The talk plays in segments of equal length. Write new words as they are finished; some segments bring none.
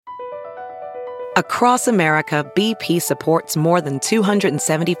Across America, BP supports more than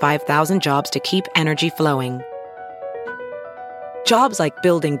 275,000 jobs to keep energy flowing. Jobs like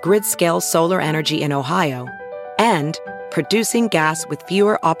building grid-scale solar energy in Ohio and producing gas with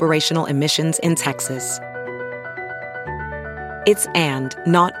fewer operational emissions in Texas. It's and,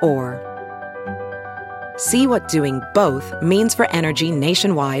 not or. See what doing both means for energy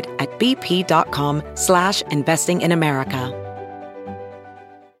nationwide at bp.com/investing in America.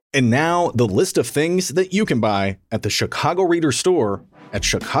 And now, the list of things that you can buy at the Chicago Reader store at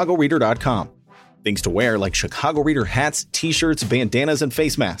chicagoreader.com. Things to wear like Chicago Reader hats, t-shirts, bandanas, and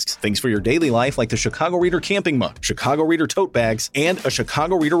face masks. Things for your daily life like the Chicago Reader camping mug, Chicago Reader tote bags, and a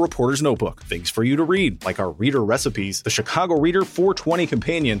Chicago Reader reporter's notebook. Things for you to read like our Reader recipes, the Chicago Reader 420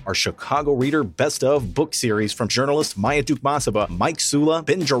 Companion, our Chicago Reader Best of book series from journalists Maya Dukmasova, Mike Sula,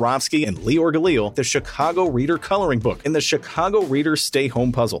 Ben Jarofsky, and Leor Galil, the Chicago Reader coloring book, and the Chicago Reader Stay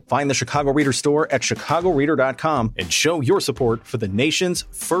Home Puzzle. Find the Chicago Reader store at chicagoreader.com and show your support for the nation's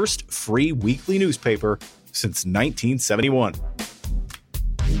first free weekly newspaper since 1971.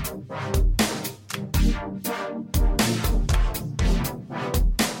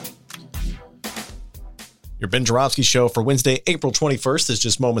 Your Ben Jarofsky Show for Wednesday, April 21st is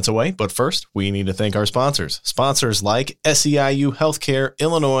just moments away. But first, we need to thank our sponsors. Sponsors like SEIU Healthcare,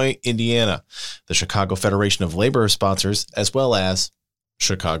 Illinois, Indiana, the Chicago Federation of Labor sponsors, as well as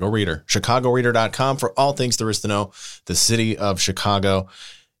Chicago Reader. ChicagoReader.com for all things there is to know. The city of Chicago.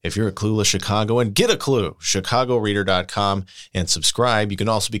 If you're a clueless Chicagoan, get a clue. ChicagoReader.com and subscribe. You can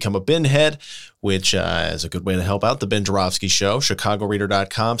also become a Ben head, which is a good way to help out the Ben Jarofsky Show.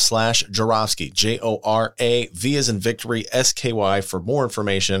 ChicagoReader.com/Jarofsky, JORAV as in victory, SKY for more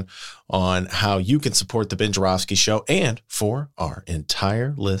information on how you can support the Ben Jarofsky Show and for our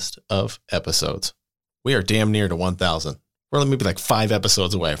entire list of episodes. We are damn near to 1,000. We're maybe like 5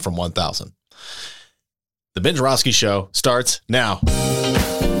 episodes away from 1,000. The Ben Jarofsky Show starts now.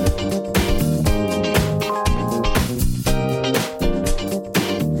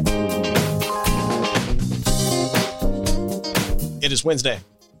 It is Wednesday,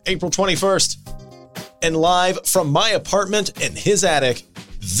 April 21st, and live from my apartment in his attic,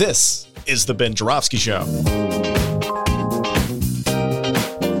 this is the Ben Jarofsky Show.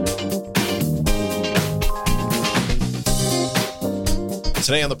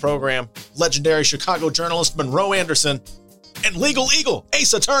 Today on the program, legendary Chicago journalist Monroe Anderson and legal eagle,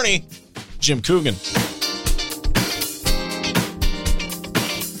 ace attorney, Jim Coogan.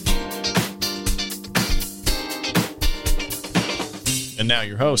 And now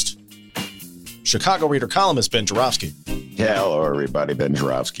your host, Chicago Reader columnist Ben Jarofsky. Hello, everybody. Ben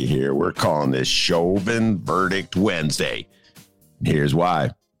Jarofsky here. We're calling this Chauvin Verdict Wednesday. Here's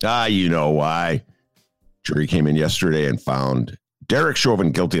why. You know why. Jury came in yesterday and found Derick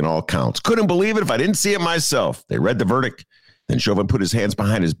Chauvin guilty on all counts. Couldn't believe it if I didn't see it myself. They read the verdict. Then Chauvin put his hands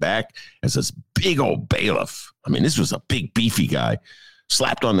behind his back as this big old bailiff. I mean, this was a big, beefy guy.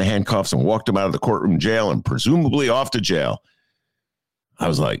 Slapped on the handcuffs and walked him out of the courtroom jail and presumably off to jail. I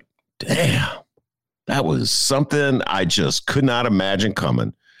was like, damn, that was something I just could not imagine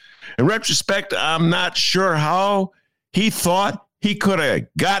coming. In retrospect, I'm not sure how he thought he could have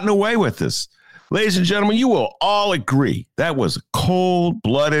gotten away with this. Ladies and gentlemen, you will all agree that was a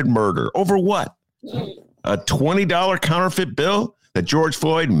cold-blooded murder. Over what? A $20 counterfeit bill that George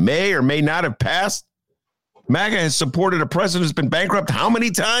Floyd may or may not have passed? MAGA has supported a president who's been bankrupt how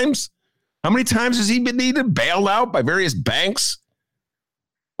many times? How many times has he been needed, bailed out by various banks?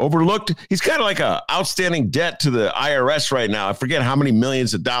 Overlooked. He's got like a outstanding debt to the IRS right now. I forget how many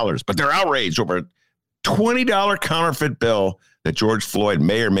millions of dollars, but they're outraged over a $20 counterfeit bill that George Floyd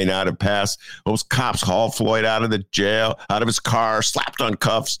may or may not have passed. Those cops hauled Floyd out of the jail, out of his car, slapped on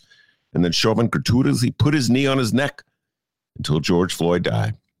cuffs, and then Chauvin gratuitously put his knee on his neck until George Floyd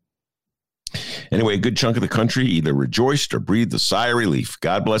died. Anyway, a good chunk of the country either rejoiced or breathed a sigh of relief.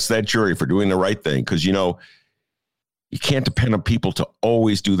 God bless that jury for doing the right thing, because, you know, you can't depend on people to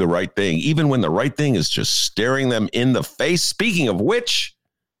always do the right thing, even when the right thing is just staring them in the face. Speaking of which,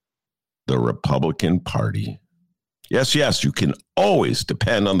 the Republican Party. Yes, you can always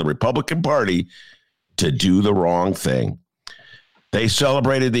depend on the Republican Party to do the wrong thing. They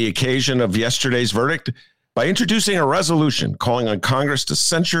celebrated the occasion of yesterday's verdict by introducing a resolution calling on Congress to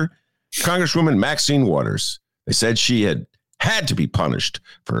censure Congresswoman Maxine Waters. They said she had to be punished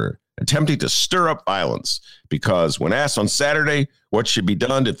for attempting to stir up violence, because when asked on Saturday what should be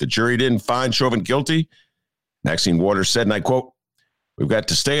done if the jury didn't find Chauvin guilty, Maxine Waters said, and I quote, "We've got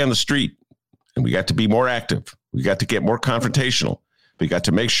to stay on the street and we got to be more active. We got to get more confrontational. We got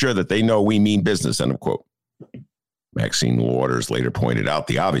to make sure that they know we mean business," end of quote. Maxine Waters later pointed out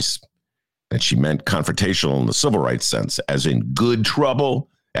the obvious. And she meant confrontational in the civil rights sense, as in good trouble,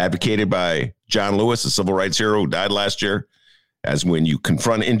 advocated by John Lewis, a civil rights hero who died last year, as when you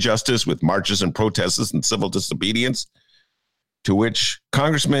confront injustice with marches and protests and civil disobedience. To which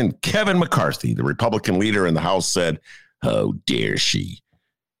Congressman Kevin McCarthy, the Republican leader in the House, said, "How dare she?"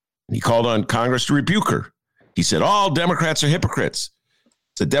 And he called on Congress to rebuke her. He said, "All Democrats are hypocrites."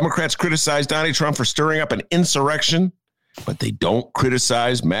 The Democrats criticize Donald Trump for stirring up an insurrection, but they don't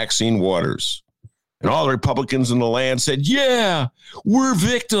criticize Maxine Waters. And all the Republicans in the land said, "Yeah, we're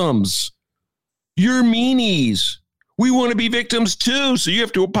victims. You're meanies. We want to be victims too, so you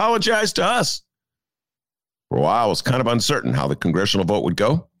have to apologize to us." For a while, it was kind of uncertain how the congressional vote would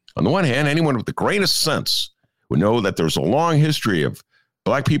go. On the one hand, anyone with the greatest sense would know that there's a long history of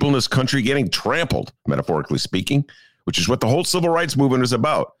black people in this country getting trampled, metaphorically speaking, which is what the whole civil rights movement is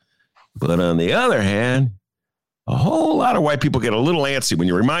about. But on the other hand, a whole lot of white people get a little antsy when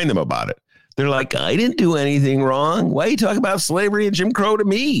you remind them about it. They're like, "I didn't do anything wrong. Why are you talking about slavery and Jim Crow to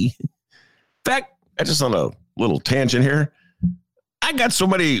me?" In fact, I just on a little tangent here, I got so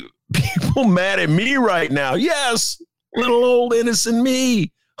many people mad at me right now. Yes, little old innocent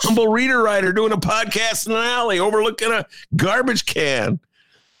me, humble reader writer doing a podcast in an alley overlooking a garbage can.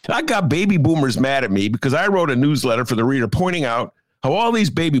 I got baby boomers mad at me because I wrote a newsletter for the Reader pointing out how all these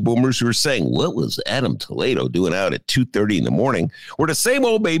baby boomers who are saying, "What was Adam Toledo doing out at 2:30 in the morning?" were the same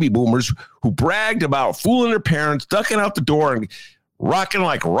old baby boomers who bragged about fooling their parents, ducking out the door and rocking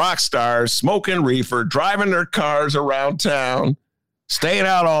like rock stars, smoking reefer, driving their cars around town, staying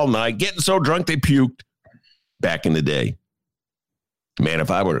out all night, getting so drunk they puked back in the day. Man,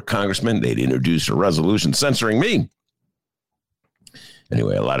 if I were a congressman, they'd introduce a resolution censoring me.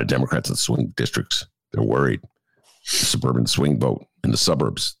 Anyway, a lot of Democrats in swing districts, they're worried. The suburban swing vote in the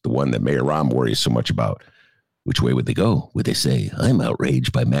suburbs, the one that Mayor Rahm worries so much about. Which way would they go? Would they say, "I'm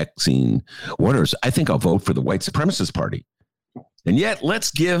outraged by Maxine Waters. I think I'll vote for the white supremacist party"? And yet,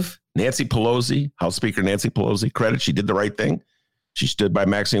 let's give Nancy Pelosi, House Speaker Nancy Pelosi, credit. She did the right thing. She stood by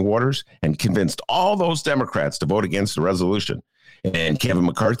Maxine Waters and convinced all those Democrats to vote against the resolution. And Kevin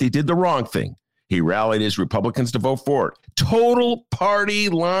McCarthy did the wrong thing. He rallied his Republicans to vote for it. Total party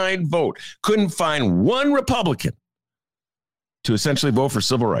line vote. Couldn't find one Republican to essentially vote for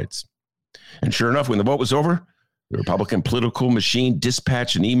civil rights. And sure enough, when the vote was over, the Republican political machine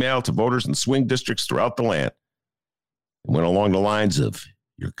dispatched an email to voters in swing districts throughout the land. It went along the lines of,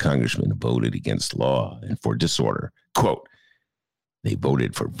 "Your congressman voted against law and for disorder." Quote, "They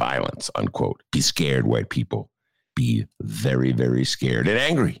voted for violence," unquote. Be scared, white people. Be very, very scared and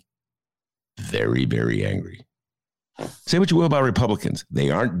angry. Very, very angry. Say what you will about Republicans. They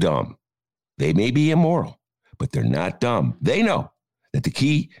aren't dumb. They may be immoral, but they're not dumb. They know that the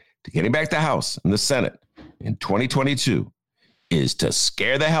key to getting back to the House and the Senate in 2022 is to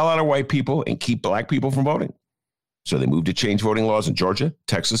scare the hell out of white people and keep black people from voting. So they moved to change voting laws in Georgia,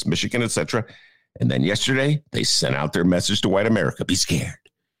 Texas, Michigan, etc. And then yesterday, they sent out their message to white America. Be scared.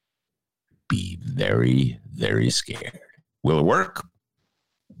 Be very, very scared. Will it work?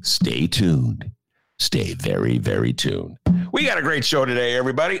 Stay tuned. Stay very, very tuned. We got a great show today,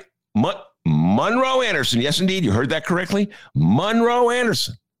 everybody. Monroe Anderson. Yes, indeed. You heard that correctly. Monroe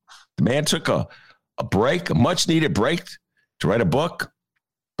Anderson. The man took a break, a much needed break to write a book.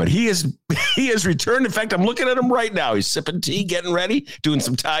 But he has returned. In fact, I'm looking at him right now. He's sipping tea, getting ready, doing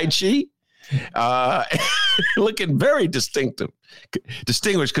some Tai Chi. Looking very distinguished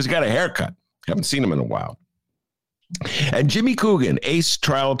because he got a haircut. Haven't seen him in a while. And Jimmy Coogan, ace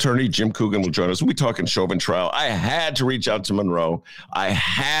trial attorney Jim Coogan, will join us. We'll be talking Chauvin trial. I had to reach out to Monroe. I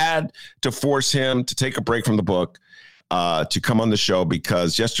had to force him to take a break from the book to come on the show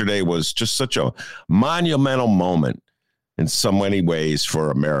because yesterday was just such a monumental moment in so many ways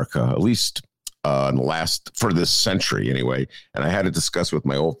for America, at least for this century anyway. And I had to discuss with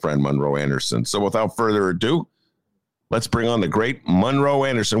my old friend, Monroe Anderson. So without further ado, let's bring on the great Monroe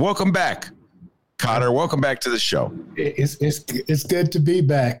Anderson. Welcome back. Cotter, welcome back to the show. It's good to be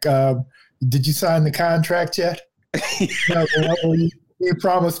back. Did you sign the contract yet? You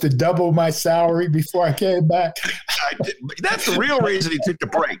promised to double my salary before I came back. That's the real reason he took the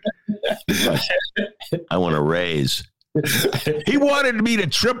break. I want to raise. He wanted me to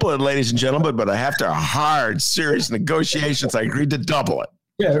triple it, ladies and gentlemen, but after hard, serious negotiations, I agreed to double it.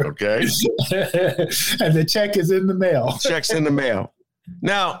 Yeah. Okay. And the check is in the mail. Check's in the mail.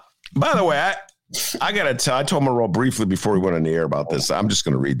 Now, by the way, I got to tell, I told Monroe briefly before we went on the air about this. I'm just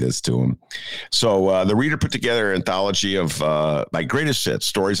going to read this to him. So the Reader put together an anthology of my greatest hits,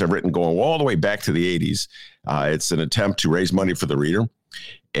 stories I've written going all the way back to the 80s. It's an attempt to raise money for the Reader.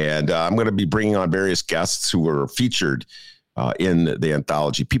 And I'm going to be bringing on various guests who were featured in the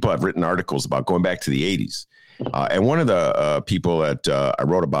anthology. People have written articles about going back to the 80s. And one of the people that I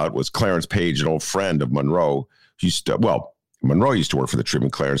wrote about was Clarence Page, an old friend of Monroe. Monroe used to work for the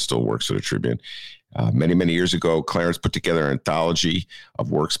Tribune. Clarence still works for the Tribune. Many, many years ago, Clarence put together an anthology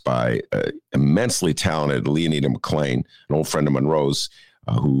of works by immensely talented Leonida McClain, an old friend of Monroe's,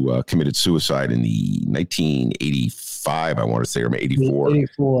 who committed suicide in the 1985, I want to say, or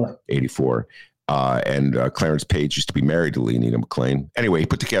 84. 84. And Clarence Page used to be married to Leonida McClain. Anyway, he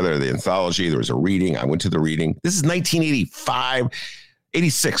put together the anthology. There was a reading. I went to the reading. This is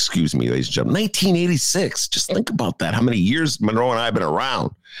 86, excuse me, ladies and gentlemen. 1986. Just think about that. How many years Monroe and I have been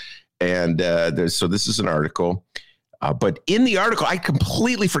around. And so this is an article. But in the article, I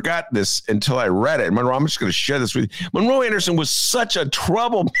completely forgot this until I read it. Monroe, I'm just going to share this with you. Monroe Anderson was such a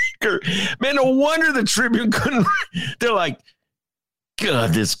troublemaker. Man, no wonder the Tribune couldn't. They're like,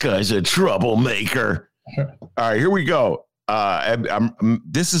 God, this guy's a troublemaker. All right, here we go.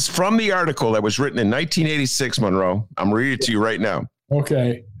 This is from the article that was written in 1986, Monroe. I'm reading it to you right now.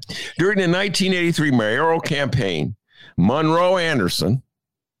 Okay. During the 1983 mayoral campaign, Monroe Anderson,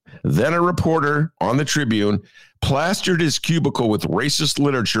 then a reporter on the Tribune, plastered his cubicle with racist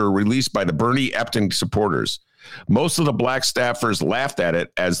literature released by the Bernie Epton supporters. Most of the black staffers laughed at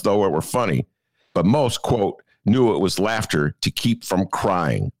it as though it were funny, but most, quote, knew it was laughter to keep from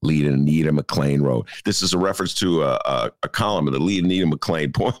crying, Leonida McClain wrote. This is a reference to a column that Leonida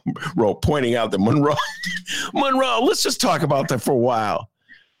McClain wrote, pointing out that Monroe, let's just talk about that for a while.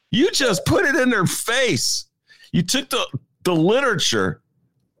 You just put it in their face. You took the literature.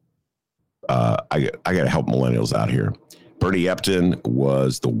 I got to help millennials out here. Bernie Epton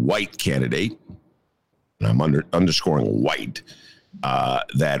was the white candidate, and I'm underscoring white,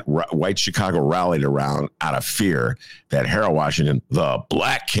 that white Chicago rallied around out of fear that Harold Washington, the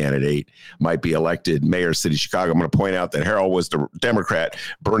black candidate, might be elected mayor of city of Chicago. I'm going to point out that Harold was the Democrat,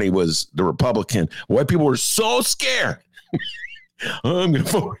 Bernie was the Republican. White people were so scared. I'm going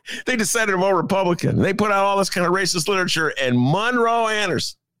to vote. They decided to vote Republican. They put out all this kind of racist literature, and Monroe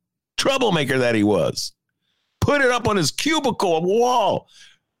Anderson, troublemaker that he was, put it up on his cubicle wall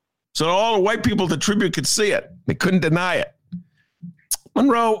so all the white people at the Tribune could see it. They couldn't deny it.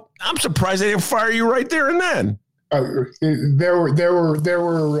 Monroe, I'm surprised they didn't fire you right there and then. There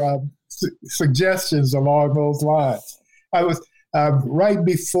were suggestions along those lines. I was right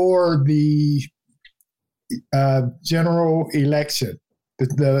before the general election,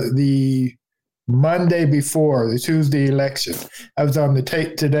 the Monday before the Tuesday election. I was on the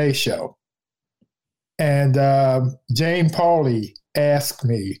Today Show, and Jane Pauley asked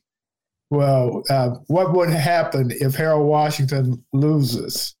me, well, what would happen if Harold Washington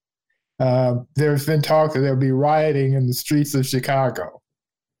loses? There's been talk that there'll be rioting in the streets of Chicago.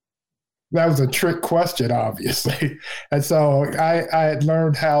 That was a trick question, obviously. And so I had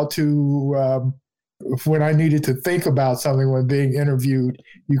learned how to, when I needed to think about something when being interviewed,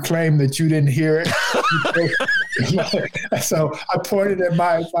 you claim that you didn't hear it. So I pointed at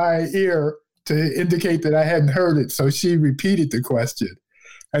my ear to indicate that I hadn't heard it. So she repeated the question.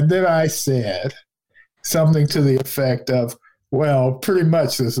 And then I said something to the effect of, well, pretty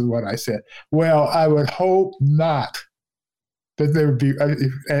much this is what I said. Well, I would hope not that there would be,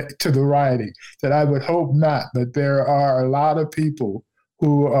 to the rioting, that I would hope not that there are a lot of people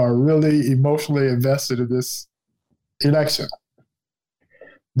who are really emotionally invested in this election.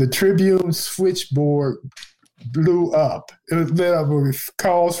 The Tribune switchboard blew up. It was lit up with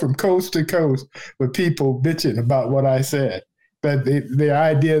calls from coast to coast with people bitching about what I said. That the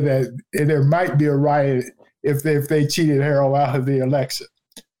idea that there might be a riot if they cheated Harold out of the election.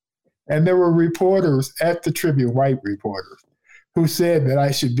 And there were reporters at the Tribune, white reporters, who said that I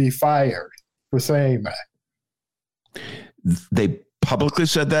should be fired for saying that. They publicly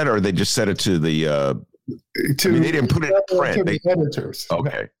said that, or they just said it to the... they didn't put it in print. To the editors.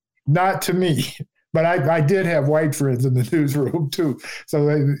 Okay. Not to me. But I did have white friends in the newsroom, too.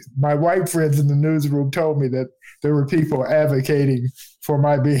 So my white friends in the newsroom told me that there were people advocating for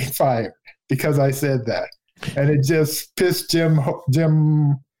my being fired because I said that. And it just pissed Jim,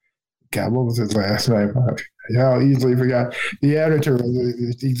 God, what was his last name? I easily forgot. The editor,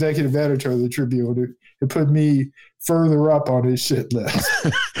 the executive editor of the Tribune, it put me further up on his shit list.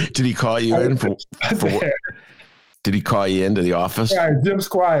 Did he call you in for what? Did he call you into the office? Yeah, Jim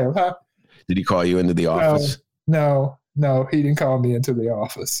Squire, huh? Did he call you into the office? No, he didn't call me into the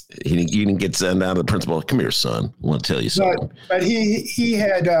office. You didn't get sent down to the principal. Come here, son. I want to tell you something. But he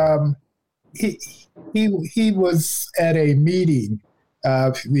had he was at a meeting,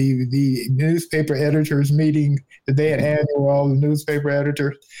 the newspaper editors meeting that they had annual, all the newspaper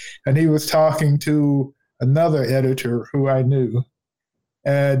editors, and he was talking to another editor who I knew,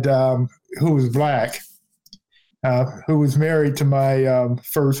 and who was black, who was married to my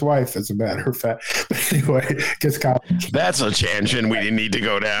first wife, as a matter of fact. But anyway, that's a tangent we didn't need to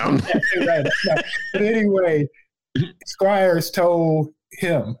go down. Right. But anyway, Squires told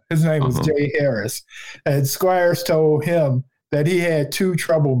him, his name was Jay Harris, and Squires told him that he had two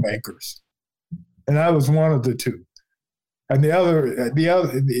troublemakers, and I was one of the two. And the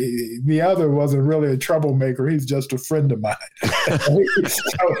other wasn't really a troublemaker. He's just a friend of mine. So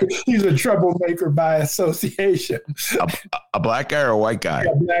he's a troublemaker by association. A black guy or a white guy?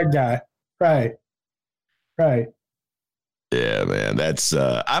 A black guy. Right. Yeah, man. That's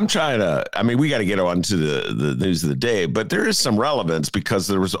I'm trying to. I mean, we got to get on to the news of the day, but there is some relevance because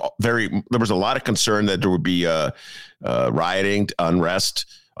there was a lot of concern that there would be rioting, unrest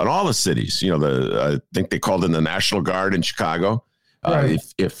on all the cities. You know, I think they called in the National Guard in Chicago right.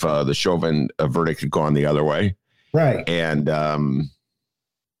 if the Chauvin verdict had gone the other way. Right. And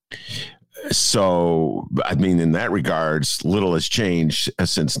so, I mean, in that regards, little has changed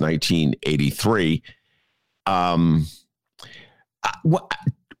since 1983. I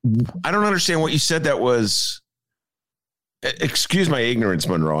don't understand what you said. That was, excuse my ignorance,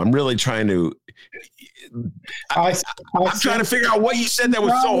 Monroe. I'm really trying to. I'm trying to figure out what you said that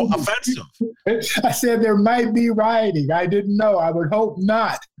was so offensive. I said there might be rioting. I didn't know. I would hope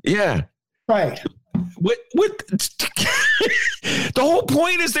not. Yeah. Right. What? The whole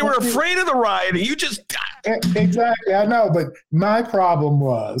point is they were afraid of the rioting. You just exactly. I know, but my problem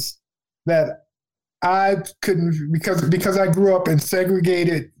was that I couldn't because I grew up in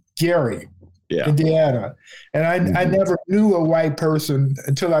segregated Gary. Yeah. Indiana. And I never knew a white person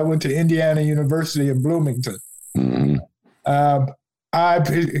until I went to Indiana University in Bloomington. Mm-hmm. I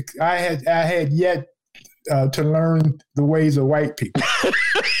had yet to learn the ways of white people.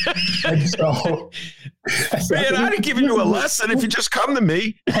 And so, man, I'd have given you a lesson if you just come to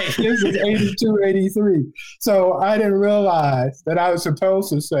me. This is 82, 83. So I didn't realize that I was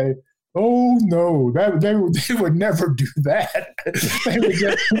supposed to say, oh no, they would never do that. They would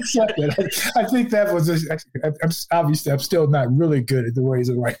just accept it. I think that was obviously I'm still not really good at the ways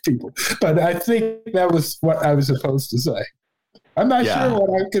of white people, but I think that was what I was supposed to say. I'm not sure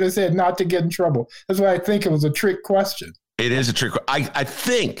what I could have said not to get in trouble. That's why I think it was a trick question. It is a trick. I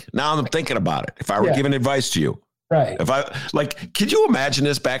think now I'm thinking about it. If I were giving advice to you, right? If I could you imagine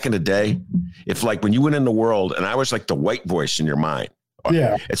this back in the day? If when you went in the world and I was like the white voice in your mind.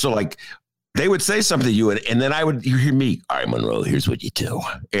 Yeah. And so they would say something to you and then you hear me. All right, Monroe, here's what you do.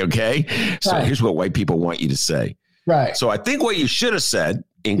 Okay. So here's what white people want you to say. Right. So I think what you should have said,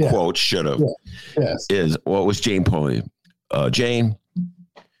 in quotes, should have, is what was Jane Pauley? Jane,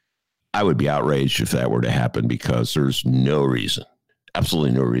 I would be outraged if that were to happen because there's no reason,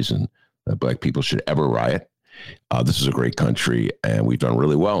 absolutely no reason that black people should ever riot. This is a great country, and we've done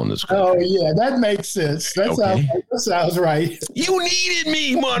really well in this country. Oh, yeah, that makes sense. That sounds right. You needed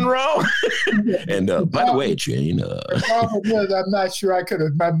me, Monroe. And by the way, Jane. The problem is, I'm not sure I could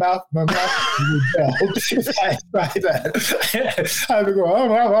have, my mouth would rebel if I tried that. I would go,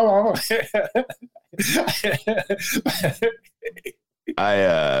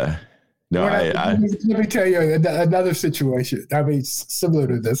 let me tell you another situation. I mean, similar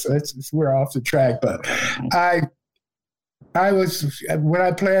to this. We're off the track, but I was when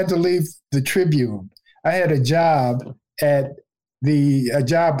I planned to leave the Tribune, I had a job at a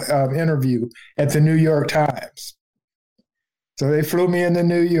job interview at the New York Times. So they flew me into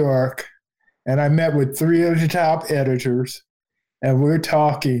New York, and I met with 3 of the top editors, and we're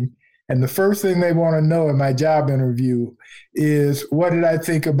talking. And the first thing they want to know in my job interview is, what did I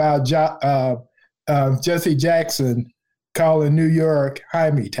think about Jesse Jackson calling New York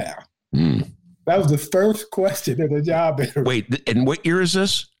Hymietown? Mm. That was the first question in the job interview. Wait, and what year is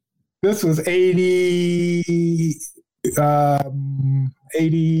this? This was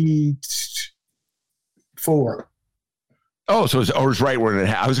 84. Oh, so it was right when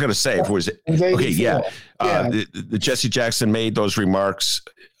I was going to say if it was okay, yeah. The Jesse Jackson made those remarks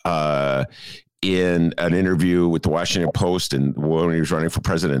in an interview with the Washington Post and when he was running for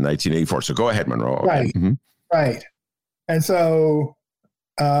president in 1984. So go ahead, Monroe. Okay. Right, right. And so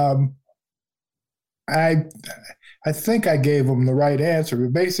I think I gave him the right answer,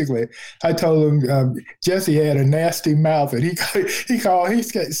 but basically I told him Jesse had a nasty mouth, and he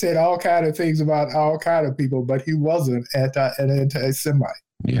said all kind of things about all kind of people, but he wasn't an anti-Semite.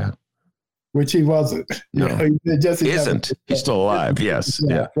 Yeah, which he wasn't. No, Jesse isn't. He's still alive. Yes.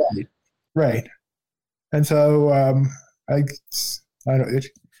 Yeah. Right. And so I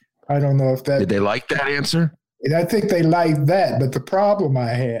don't know if that. Did they like that answer? And I think they liked that. But the problem I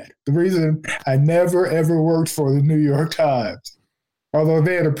had, the reason I never, ever worked for the New York Times, although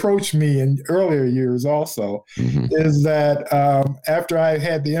they had approached me in earlier years also, is that after I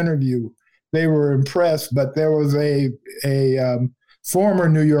had the interview, they were impressed. But there was a former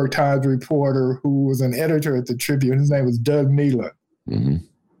New York Times reporter who was an editor at the Tribune. His name was Doug Nealon.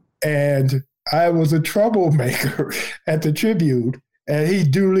 And I was a troublemaker at the Tribune, and he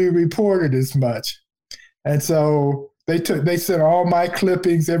duly reported as much. And so they sent all my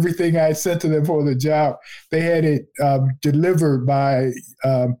clippings, everything I sent to them for the job. They had it delivered by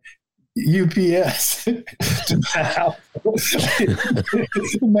UPS to my house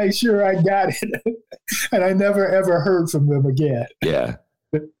to make sure I got it. And I never, ever heard from them again. Yeah.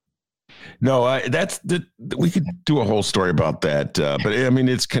 No, we could do a whole story about that. But I mean,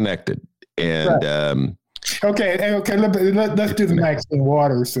 it's connected. And right. Okay. Let's do the Maxine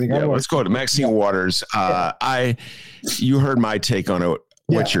Waters thing. Yeah, let's go to Maxine Waters. You heard my take on it.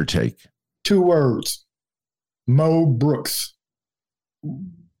 What's your take? 2 words: Mo Brooks.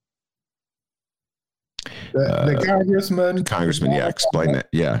 The congressman. Yeah, explain that.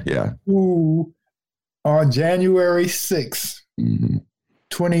 Yeah. Who on January 6th,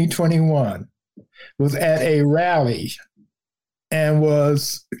 2021, was at a rally and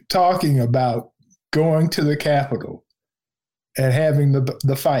was talking about going to the Capitol and having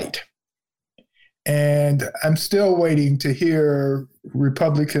the fight. And I'm still waiting to hear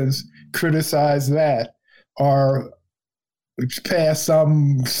Republicans criticize that or pass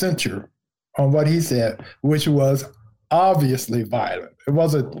some censure on what he said, which was obviously violent. It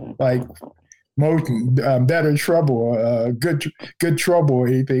wasn't like better trouble, good trouble or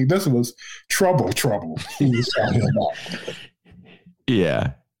anything. This was trouble he was talking about.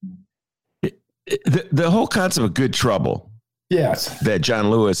 Yeah. The whole concept of good trouble. Yes. That John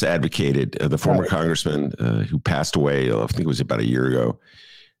Lewis advocated, the former congressman who passed away, I think it was about a year ago,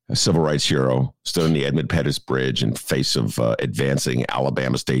 a civil rights hero, stood on the Edmund Pettus Bridge in face of advancing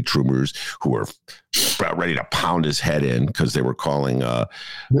Alabama state troopers who were about ready to pound his head in because they were calling for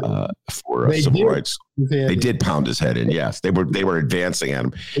civil rights. They did pound his head in. Yes, they were advancing at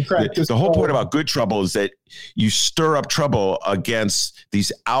him. The whole point about good trouble is that you stir up trouble against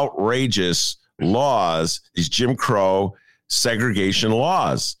these outrageous laws, these Jim Crow segregation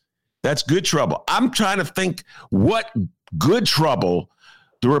laws. That's good trouble. I'm trying to think what good trouble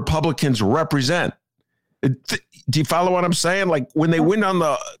the Republicans represent. Do you follow what I'm saying? Like when they went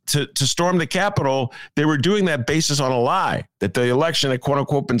on to storm the Capitol, they were doing that basis on a lie that the election had quote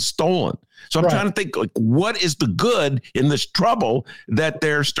unquote been stolen. So I'm trying to think like what is the good in this trouble that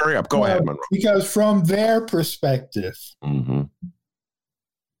they're stirring up? Go ahead, Monroe. Because from their perspective,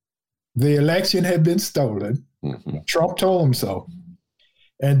 the election had been stolen. Trump told them so.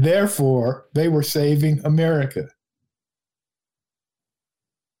 And therefore, they were saving America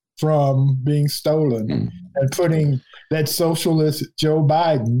from being stolen and putting that socialist Joe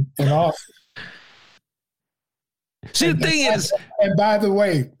Biden in office. See, the thing is, and by the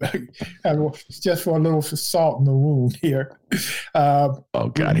way, just for a little salt in the wound here. Oh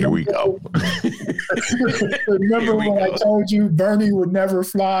God, here we go. Remember when I told you Bernie would never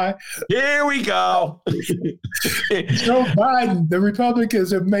fly? Here we go. Joe Biden, the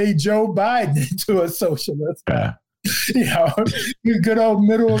Republicans have made Joe Biden into a socialist. You know, good old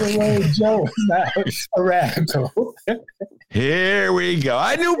middle of the road Joe is now a radical. Here we go.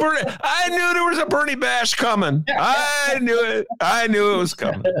 I knew there was a Bernie bash coming. I knew it. I knew it was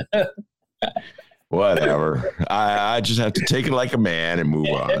coming. Whatever. I just have to take it like a man and move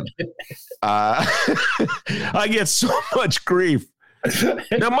on. I get so much grief.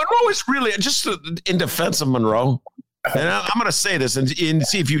 Now, Monroe is really, just in defense of Monroe, and I'm going to say this and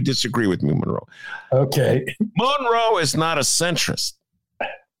see if you disagree with me, Monroe. Okay. Monroe is not a centrist.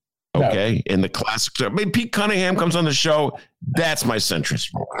 Okay. No. In the classic, I mean, Pete Cunningham comes on the show. That's my centrist.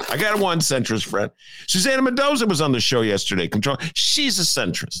 I got one centrist friend. Susanna Mendoza was on the show yesterday. She's a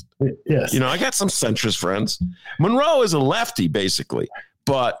centrist. Yes. You know, I got some centrist friends. Monroe is a lefty, basically.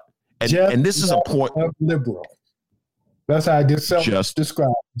 And this is a point. Liberal. That's how I describe.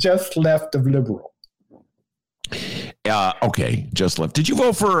 Just left of liberal. Okay, just left. Did you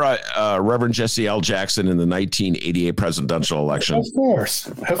vote for Reverend Jesse L. Jackson in the 1988 presidential election? Of course.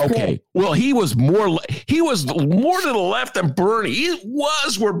 Okay. Well, he was more to the left than Bernie. He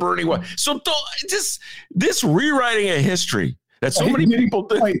was where Bernie was. So this rewriting of history that so many people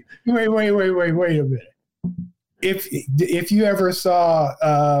did. Wait a minute. If you ever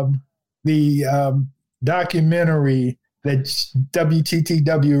saw the documentary that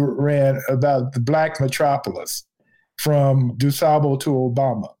WTTW ran about the Black Metropolis from DuSable to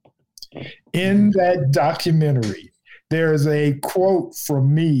Obama, In that documentary, there's a quote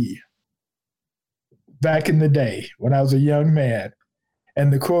from me back in the day when I was a young man.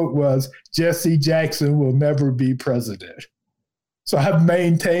 And the quote was, "Jesse Jackson will never be president." So I've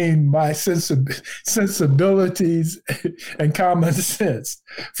maintained my sensibilities and common sense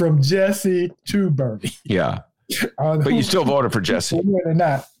from Jesse to Bernie. Yeah. But you still voted for Jesse. Or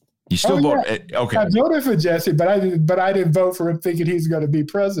not. You still voted. Yeah. Okay. I voted for Jesse, but I didn't vote for him thinking he's going to be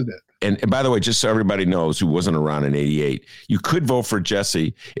president. And by the way, just so everybody knows who wasn't around in '88, you could vote for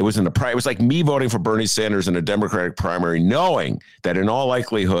Jesse. It was it was like me voting for Bernie Sanders in a Democratic primary, knowing that in all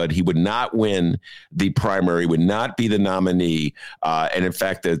likelihood he would not win the primary, would not be the nominee, and in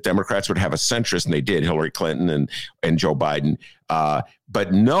fact the Democrats would have a centrist, and they did, Hillary Clinton and Joe Biden.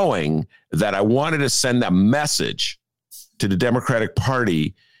 But knowing that I wanted to send a message to the Democratic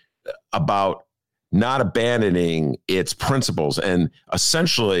Party about not abandoning its principles, and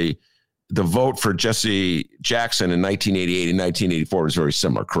essentially the vote for Jesse Jackson in 1988 and 1984 is very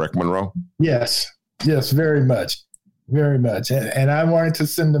similar. Correct, Monroe? Yes, very much. Very much. And I wanted to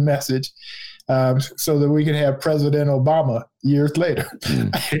send a message so that we can have President Obama years later.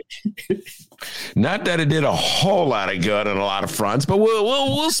 Not that it did a whole lot of good on a lot of fronts, but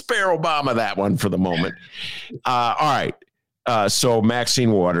we'll spare Obama that one for the moment. All right. So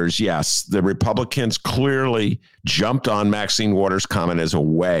Maxine Waters, yes, the Republicans clearly jumped on Maxine Waters' comment as a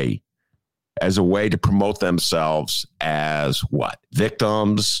way to promote themselves as what?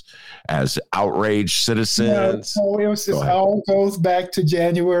 Victims, as outraged citizens? No, it all goes back to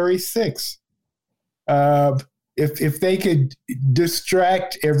January 6th. If they could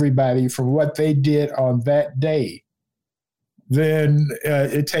distract everybody from what they did on that day, then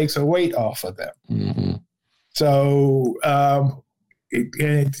it takes a weight off of them. Mm-hmm. So and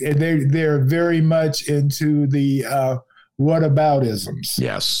they're very much into the whataboutisms.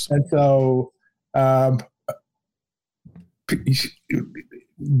 Yes. And so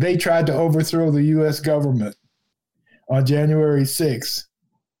they tried to overthrow the U.S. government on January 6th.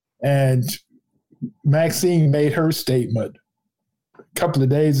 And Maxine made her statement a couple of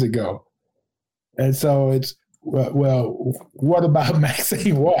days ago. And so it's, well, what about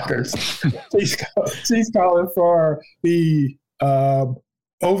Maxine Waters? She's calling for the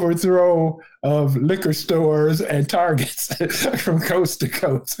overthrow of liquor stores and Targets from coast to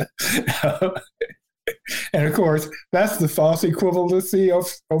coast. And of course, that's the false equivalency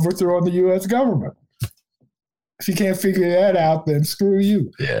of overthrowing the U.S. government. If you can't figure that out, then screw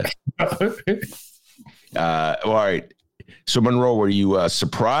you. Yeah. All right. So, Monroe, were you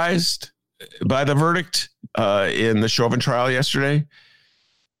surprised by the verdict in the Chauvin trial yesterday?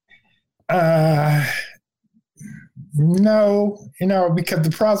 No, because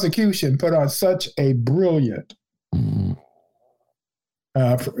the prosecution put on such a brilliant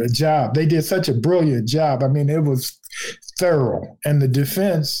job. They did such a brilliant job. I mean, it was thorough, and the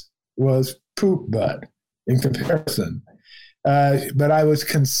defense was poop butt in comparison. But I was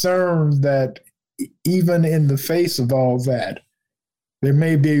concerned that even in the face of all that, there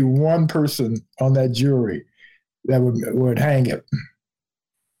may be one person on that jury that would hang it.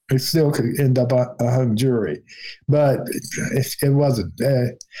 It still could end up a hung jury, but it wasn't.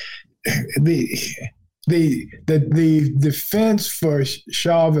 The defense for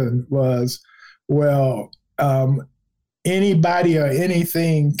Chauvin was, well, anybody or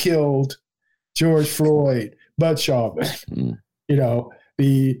anything killed George Floyd but Chauvin. Mm.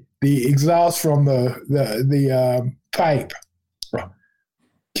 The exhaust from the pipe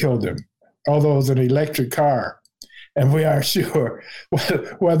killed him, although it was an electric car. And we aren't sure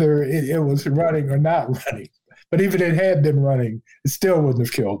whether it was running or not running. But even if it had been running, it still wouldn't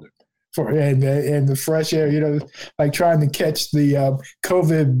have killed him. And the fresh air, like trying to catch the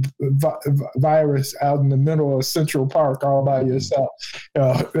COVID virus out in the middle of Central Park all by yourself,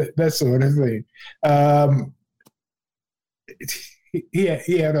 that sort of thing. He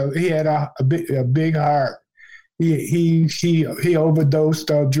had a big heart. He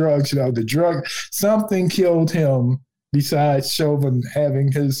overdosed on drugs. Something killed him besides Chauvin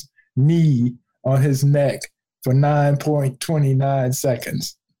having his knee on his neck for 9.29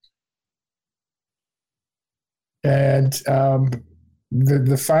 seconds. And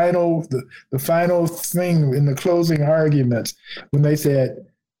the final thing in the closing arguments, when they said,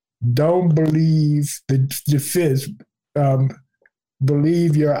 "Don't believe the defense,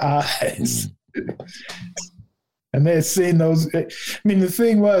 believe your eyes." And they had seen those. I mean, the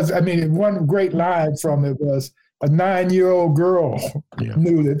thing was, one great line from it was, a 9-year-old girl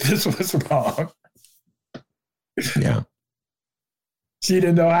knew that this was wrong. Yeah. She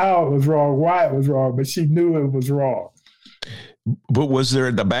didn't know how it was wrong, why it was wrong, but she knew it was wrong. But was there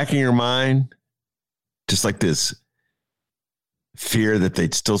in the back of your mind just like this fear that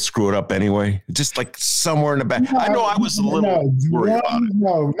they'd still screw it up anyway? Just like somewhere in the back. I know I was a little worried about it.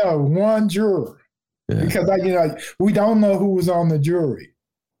 No, one juror. Yeah. Because we don't know who was on the jury.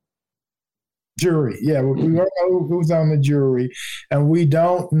 Yeah, we don't know who's on the jury, and we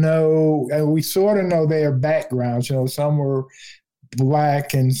don't know, and we sort of know their backgrounds. Some were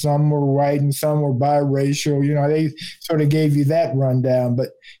Black and some were white and some were biracial. They sort of gave you that rundown, but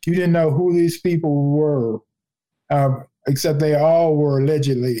you didn't know who these people were, except they all were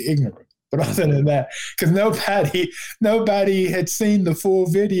allegedly ignorant. But other than that, because nobody had seen the full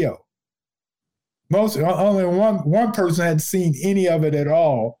video. Only one person had seen any of it at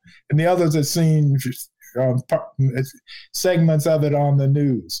all, and the others had seen segments of it on the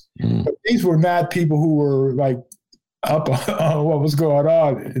news. But these were not people who were like up on what was going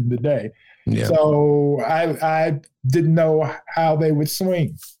on in the day. Yeah. So I didn't know how they would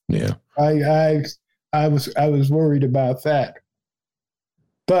swing. Yeah, I was worried about that.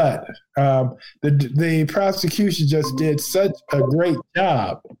 But the prosecution just did such a great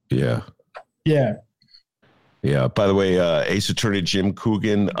job. Yeah. Yeah. Yeah. By the way, Ace Attorney Jim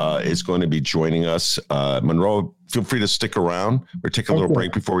Coogan is going to be joining us. Monroe, feel free to stick around. We're taking a little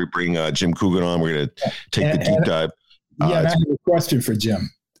break before we bring Jim Coogan on. We're going to take the deep dive. I have a question for Jim.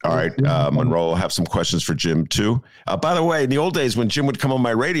 All right. Monroe will have some questions for Jim, too. By the way, in the old days when Jim would come on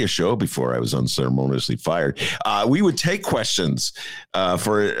my radio show before I was unceremoniously fired, we would take questions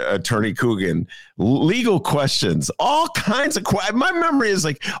for Attorney Coogan, legal questions, all kinds of questions. My memory is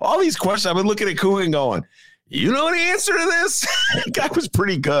like all these questions. I've been looking at Coogan going, you know the answer to this? The guy was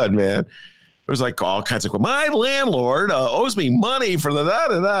pretty good, man. It was like all kinds of questions. My landlord owes me money for the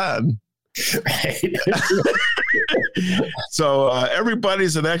da-da-da. So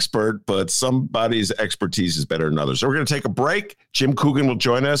everybody's an expert, but somebody's expertise is better than others. So we're going to take a break. Jim Coogan will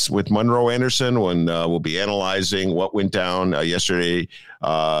join us with Monroe Anderson when we'll be analyzing what went down yesterday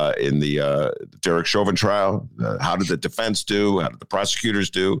in the Derick Chauvin trial. How did the defense do? How did the prosecutors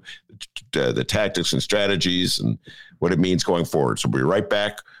do? The tactics and strategies and what it means going forward. So we'll be right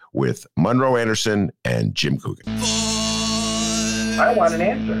back with Monroe Anderson and Jim Coogan. I want an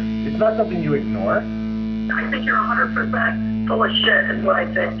answer. It's not something you ignore. I think you're 100% full of shit is what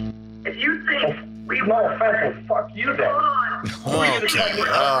I think. If you think no offense, fuck you then. Okay,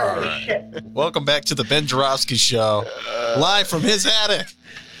 all right. Welcome back to the Ben Jarofsky Show, live from his attic.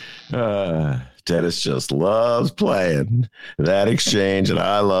 Dennis just loves playing that exchange, and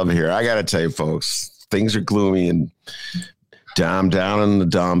I love it here. I got to tell you, folks, things are gloomy and down in the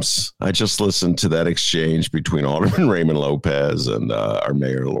dumps. I just listened to that exchange between Alderman Raymond Lopez and our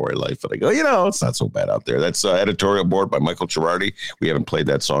mayor, Lori Lightfoot. I go, it's not so bad out there. That's Editorial Board by Michael Girardi. We haven't played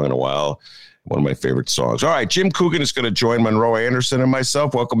that song in a while. One of my favorite songs. All right, Jim Coogan is going to join Monroe Anderson and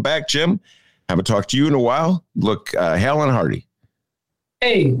myself. Welcome back, Jim. Haven't talked to you in a while. Look, hale and hearty.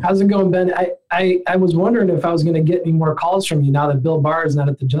 Hey, how's it going, Ben? I was wondering if I was going to get any more calls from you now that Bill Barr is not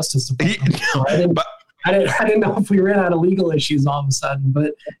at the Justice Department. I didn't know if we ran out of legal issues all of a sudden,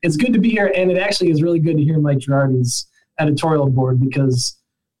 but it's good to be here. And it actually is really good to hear Mike Girardi's editorial board, because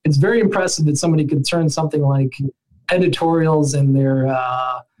it's very impressive that somebody could turn something like editorials and their,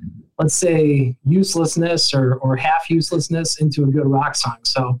 let's say, uselessness or half uselessness into a good rock song.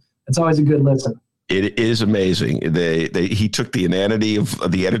 So it's always a good listen. It is amazing. He took the inanity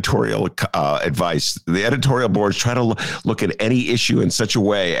of the editorial advice. The editorial boards try to look at any issue in such a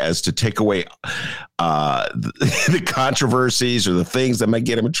way as to take away the controversies or the things that might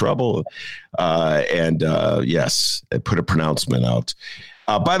get him in trouble. Yes, put a pronouncement out.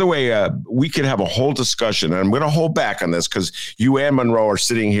 By the way, we could have a whole discussion, and I'm going to hold back on this because you and Monroe are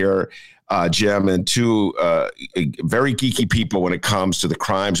sitting here, Jim, and two very geeky people when it comes to the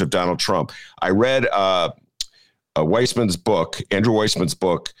crimes of Donald Trump. I read Weissman's book, Andrew Weissman's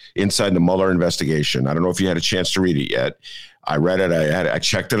book, Inside the Mueller Investigation. I don't know if you had a chance to read it yet. I read it. I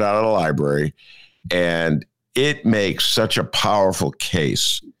checked it out at a library, and it makes such a powerful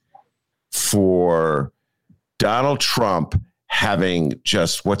case for Donald Trump having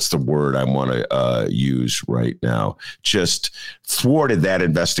just, what's the word I want to use right now, just thwarted that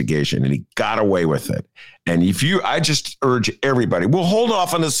investigation, and he got away with it. And I just urge everybody, we'll hold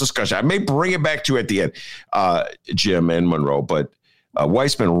off on this discussion. I may bring it back to you at the end, Jim and Monroe, but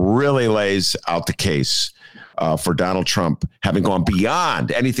Weissman really lays out the case for Donald Trump having gone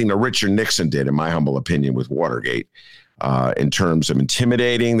beyond anything that Richard Nixon did, in my humble opinion, with Watergate, in terms of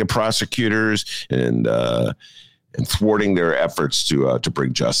intimidating the prosecutors and and thwarting their efforts to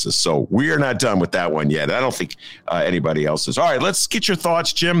bring justice. So we are not done with that one yet. I don't think anybody else is. All right, let's get your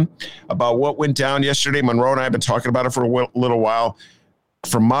thoughts, Jim, about what went down yesterday. Monroe and I have been talking about it for a little while.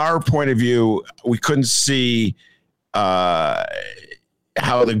 From our point of view, we couldn't see how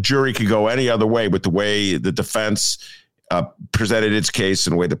the jury could go any other way with the way the defense presented its case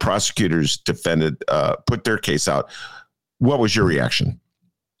and the way the prosecutors put their case out. What was your reaction?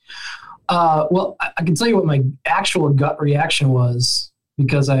 Well, I can tell you what my actual gut reaction was,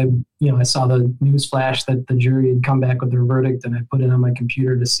 because I saw the news flash that the jury had come back with their verdict, and I put it on my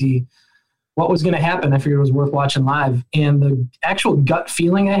computer to see what was going to happen. I figured it was worth watching live. And the actual gut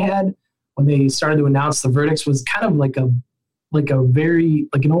feeling I had when they started to announce the verdicts was kind of like an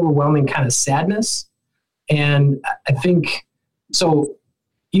overwhelming kind of sadness. And I think, so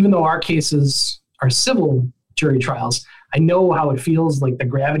even though our cases are civil jury trials, I know how it feels, like the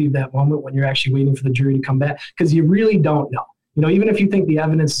gravity of that moment when you're actually waiting for the jury to come back, because you really don't know. Even if you think the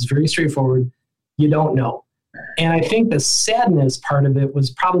evidence is very straightforward, you don't know. And I think the sadness part of it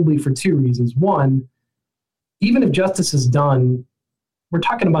was probably for two reasons. One, even if justice is done, we're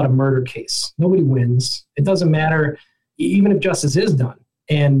talking about a murder case. Nobody wins. It doesn't matter, even if justice is done,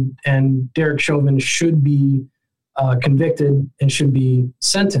 and Derick Chauvin should be convicted and should be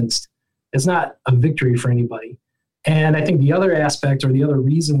sentenced. It's not a victory for anybody. And I think the other aspect, or the other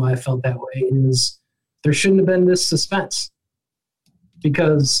reason why I felt that way, is there shouldn't have been this suspense.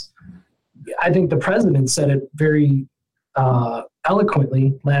 Because I think the president said it very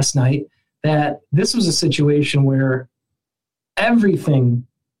eloquently last night, that this was a situation where everything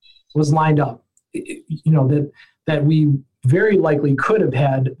was lined up. That we very likely could have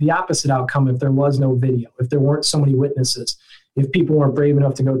had the opposite outcome if there was no video, if there weren't so many witnesses, if people weren't brave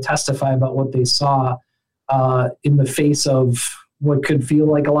enough to go testify about what they saw in the face of what could feel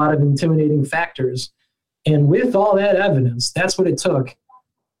like a lot of intimidating factors. And with all that evidence, that's what it took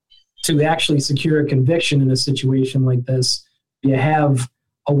to actually secure a conviction in a situation like this. You have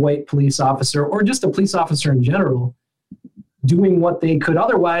a white police officer, or just a police officer in general, doing what they could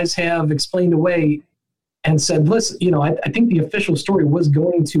otherwise have explained away and said, listen, I think the official story was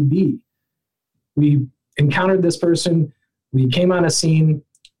going to be, we encountered this person, we came on a scene,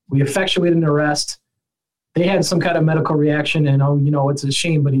 we effectuated an arrest, they had some kind of medical reaction, and it's a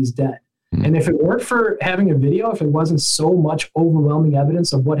shame, but he's dead. Mm-hmm. And if it weren't for having a video, if it wasn't so much overwhelming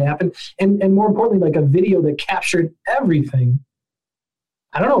evidence of what happened, and more importantly, like a video that captured everything,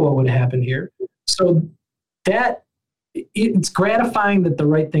 I don't know what would have happened here. So that it's gratifying that the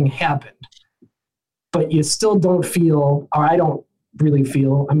right thing happened, but you still don't feel, or I don't really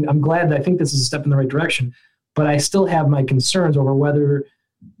feel, I'm glad that I think this is a step in the right direction, but I still have my concerns over whether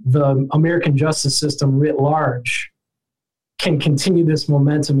the American justice system writ large can continue this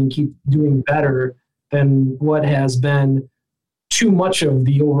momentum and keep doing better than what has been too much of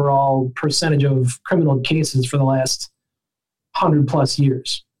the overall percentage of criminal cases for the last 100+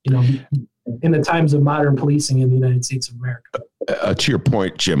 years, in the times of modern policing in the United States of America. To your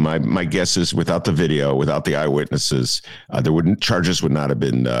point, Jim, my guess is without the video, without the eyewitnesses, charges would not have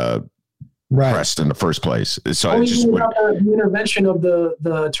been pressed in the first place. So without the intervention of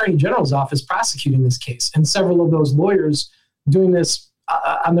the Attorney General's office prosecuting this case, and several of those lawyers doing this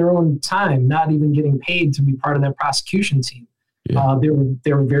on their own time, not even getting paid to be part of that prosecution team. Yeah.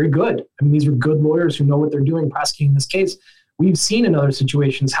 They were very good. I mean, these were good lawyers who know what they're doing prosecuting this case. We've seen in other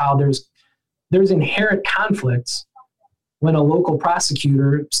situations how there's inherent conflicts when a local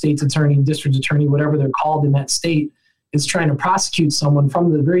prosecutor, state's attorney, district attorney, whatever they're called in that state, is trying to prosecute someone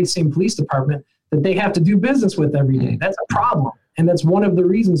from the very same police department that they have to do business with every day. That's a problem. And that's one of the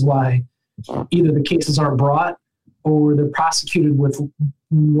reasons why either the cases aren't brought or they're prosecuted with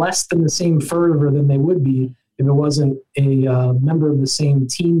less than the same fervor than they would be if it wasn't a member of the same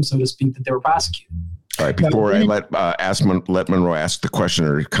team, so to speak, that they were prosecuting. All right, before I let Monroe ask the question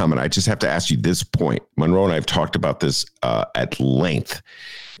or comment, I just have to ask you this point. Monroe and I have talked about this at length,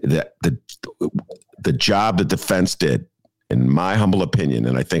 that the job the defense did, in my humble opinion,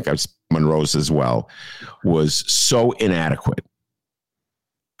 and I think Monroe's as well, was so inadequate.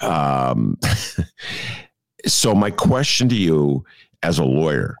 So my question to you as a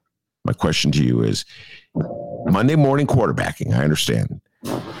lawyer, is Monday morning quarterbacking. I understand.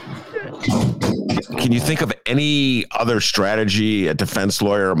 Can you think of any other strategy a defense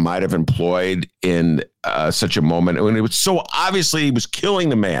lawyer might have employed in such a moment when it was so obviously he was killing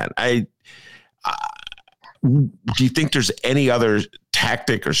the man? Do you think there's any other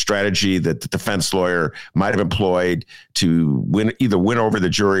tactic or strategy that the defense lawyer might have employed to win over the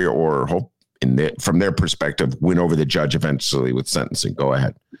jury or hope from their perspective, win over the judge eventually with sentencing? Go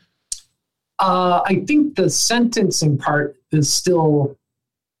ahead. I think the sentencing part is still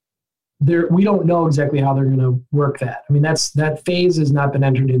there. We don't know exactly how they're going to work that. I mean, that phase has not been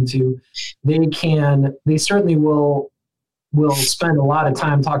entered into. They certainly will spend a lot of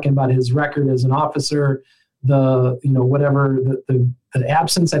time talking about his record as an officer, the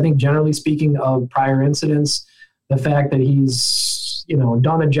absence, I think, generally speaking, of prior incidents, the fact that he's,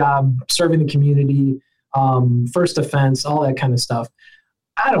 done a job serving the community, first offense, all that kind of stuff.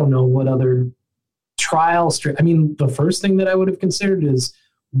 I don't know what other the first thing that I would have considered is,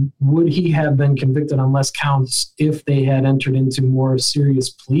 would he have been convicted on less counts if they had entered into more serious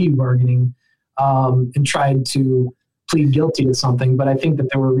plea bargaining and tried to plead guilty to something? But I think that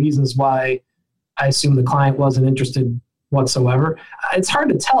there were reasons why I assume the client wasn't interested whatsoever. It's hard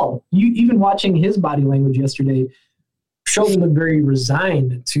to tell. Even watching his body language yesterday, Chauvin looked very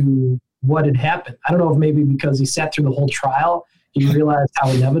resigned to what had happened. I don't know if maybe because he sat through the whole trial, he realized how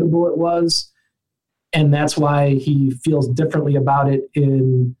inevitable it was, and that's why he feels differently about it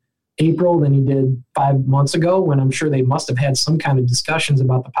in April than he did 5 months ago, when I'm sure they must have had some kind of discussions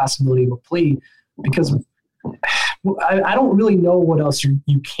about the possibility of a plea, because I don't really know what else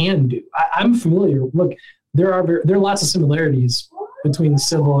you can do. I'm familiar. Look, there are lots of similarities between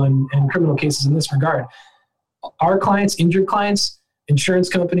civil and criminal cases in this regard. Our clients, injured clients, insurance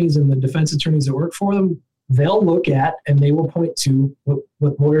companies, and the defense attorneys that work for them, they'll look at and they will point to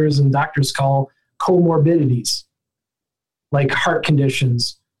what lawyers and doctors call comorbidities, like heart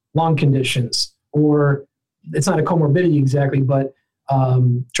conditions, lung conditions, or it's not a comorbidity exactly, but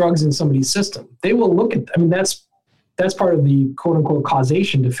drugs in somebody's system. They will look at, that's part of the quote unquote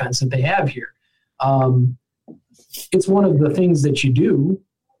causation defense that they have here. It's one of the things that you do.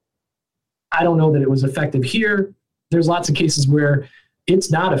 I don't know that it was effective here. There's lots of cases where it's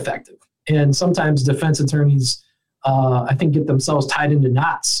not effective. And sometimes defense attorneys, I think, get themselves tied into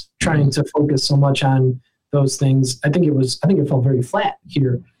knots trying to focus so much on those things. I think it fell very flat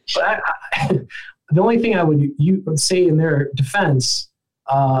here. But the only thing I would say in their defense,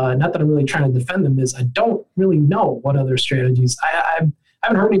 not that I'm really trying to defend them, is I don't really know what other strategies. I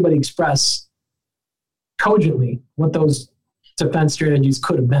haven't heard anybody express cogently what those defense strategies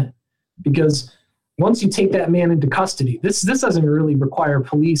could have been. Because once you take that man into custody, this doesn't really require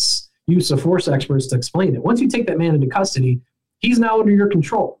police use of force experts to explain it. Once you take that man into custody, he's now under your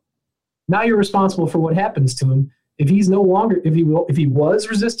control. Now you're responsible for what happens to him. If he's no longer, if he was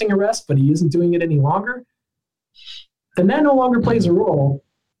resisting arrest, but he isn't doing it any longer, then that no longer plays a role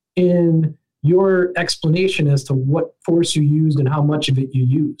in your explanation as to what force you used and how much of it you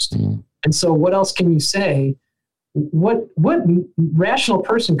used. And so what else can you say? What rational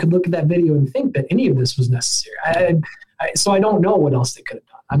person could look at that video and think that any of this was necessary? So I don't know what else they could have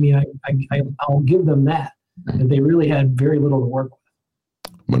done. I mean, I'll give them that they really had very little to work with.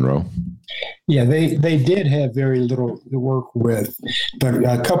 Monroe? Yeah, they did have very little to work with, but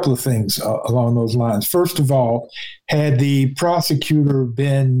a couple of things along those lines. First of all, had the prosecutor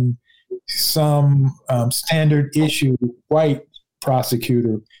been some standard issue white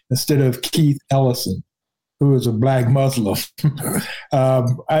prosecutor instead of Keith Ellison, who is a black Muslim,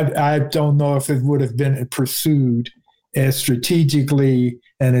 I don't know if it would have been pursued as strategically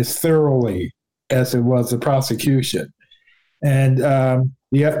and as thoroughly as it was the prosecution. And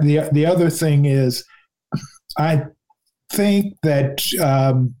the other thing is, I think that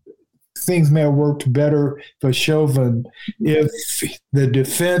things may have worked better for Chauvin if the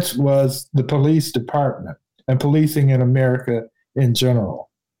defense was the police department and policing in America in general.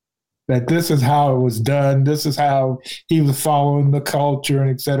 That this is how it was done. This is how he was following the culture, and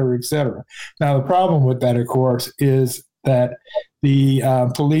et cetera, et cetera. Now, the problem with that, of course, is that the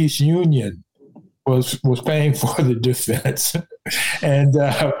police union was paying for the defense, and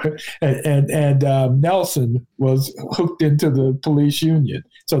Nelson was hooked into the police union.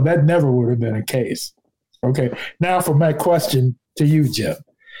 So that never would have been a case. Okay. Now, for my question to you, Jim,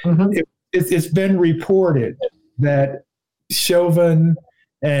 it's been reported that Chauvin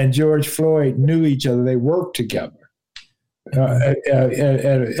and George Floyd knew each other. They worked together at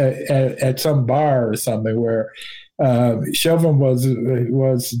some bar or something where Chauvin was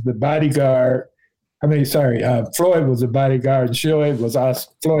the bodyguard. Floyd was the bodyguard, and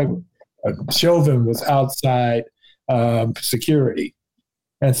Chauvin was outside security.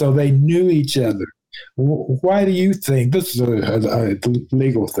 And so they knew each other. Why do you think, this is a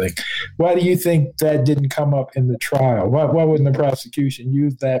legal thing, why do you think that didn't come up in the trial? Why wouldn't the prosecution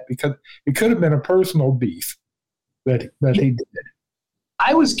use that? Because it could have been a personal beef that he did.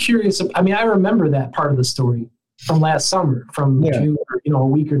 I was curious. I remember that part of the story from last summer, from June, a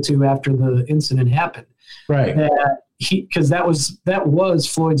week or two after the incident happened. Right. That because that was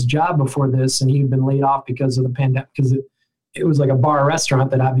Floyd's job before this, and he had been laid off because of the pandemic, because it was like a bar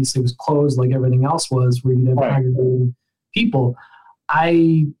restaurant that obviously was closed like everything else was, where you'd have congregating people.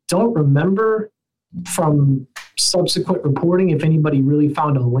 I don't remember from subsequent reporting if anybody really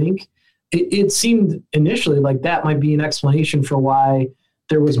found a link. It seemed initially like that might be an explanation for why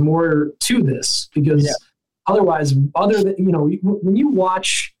there was more to this, because otherwise, other than, when you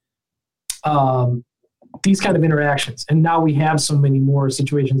watch these kind of interactions, and now we have so many more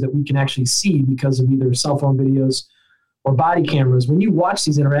situations that we can actually see because of either cell phone videos or body cameras. When you watch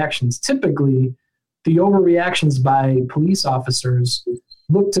these interactions, typically the overreactions by police officers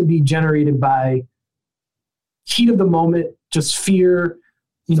look to be generated by heat of the moment, just fear,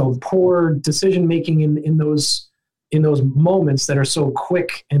 poor decision making in those moments that are so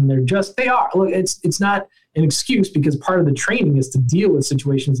quick, and they are. Look, it's not an excuse, because part of the training is to deal with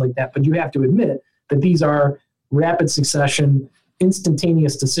situations like that, but you have to admit that these are rapid succession,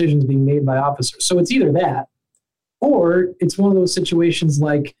 instantaneous decisions being made by officers. So it's either that, or it's one of those situations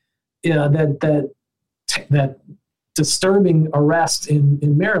like that disturbing arrest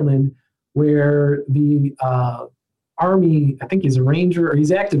in Maryland, where the Army, I think he's a Ranger or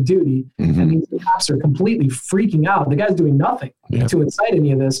he's active duty, and these cops are completely freaking out. The guy's doing nothing to incite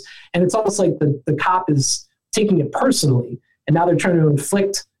any of this, and it's almost like the cop is taking it personally, and now they're trying to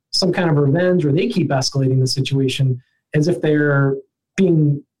inflict some kind of revenge, or they keep escalating the situation as if they're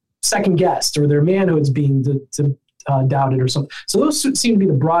being second guessed or their manhood's being doubted or something. So those seem to be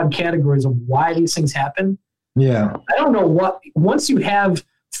the broad categories of why these things happen. Yeah. I don't know once you have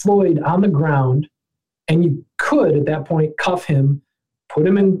Floyd on the ground, and you could at that point cuff him, put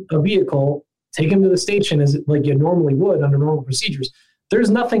him in a vehicle, take him to the station as like you normally would under normal procedures. There's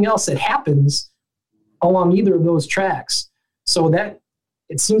nothing else that happens along either of those tracks. So that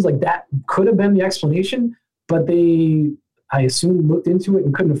it seems like that could have been the explanation, but I assume, looked into it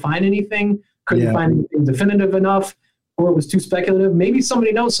and couldn't find anything, couldn't find anything definitive enough, or it was too speculative. Maybe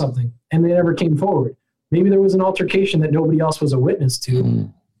somebody knows something and they never came forward. Maybe there was an altercation that nobody else was a witness to,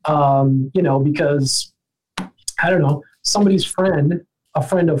 because, I don't know, somebody's friend, a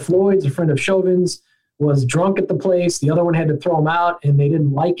friend of Floyd's, a friend of Chauvin's, was drunk at the place. The other one had to throw him out, and they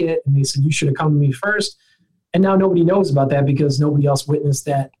didn't like it, and they said, you should have come to me first. And now nobody knows about that because nobody else witnessed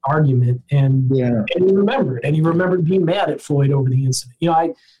that argument. And he remembered being mad at Floyd over the incident.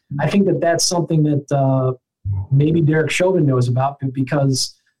 I think that's something that maybe Derick Chauvin knows about,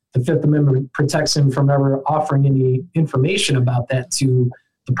 because the Fifth Amendment protects him from ever offering any information about that to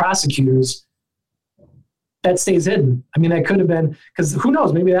the prosecutors. That stays hidden. I mean, that could have been, because who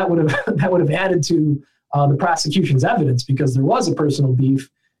knows, maybe that would have added to the prosecution's evidence, because there was a personal beef,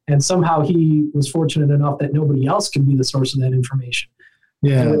 and somehow he was fortunate enough that nobody else could be the source of that information.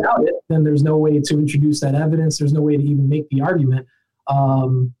 Yeah. And without it, then there's no way to introduce that evidence. There's no way to even make the argument.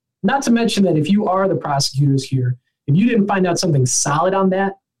 Not to mention that if you are the prosecutors here, if you didn't find out something solid on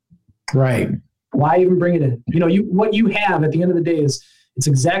that, right, why even bring it in? What you have at the end of the day is, it's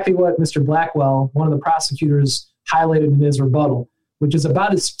exactly what Mr. Blackwell, one of the prosecutors, highlighted in his rebuttal, which is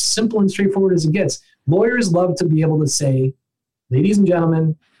about as simple and straightforward as it gets. Lawyers love to be able to say, ladies and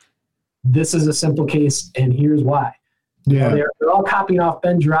gentlemen, this is a simple case, and here's why. Yeah. They're all copying off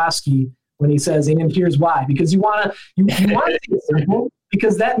Ben Jarofsky when he says, and here's why. Because you want to say it simple,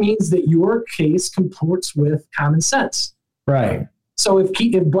 because that means that your case comports with common sense. Right. So if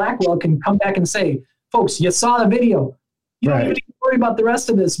Blackwell can come back and say, folks, you saw the video, you don't even need to worry about the rest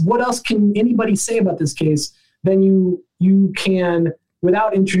of this. What else can anybody say about this case? Then you can,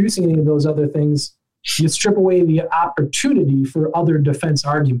 without introducing any of those other things, you strip away the opportunity for other defense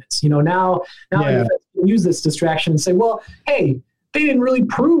arguments. Now you can use this distraction and say, well, hey, they didn't really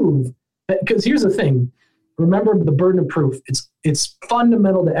prove that. Because here's the thing. Remember the burden of proof. It's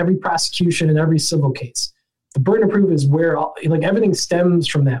fundamental to every prosecution and every civil case. The burden of proof is where everything stems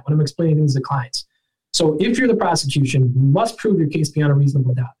from that when I'm explaining things to clients. So if you're the prosecution, you must prove your case beyond a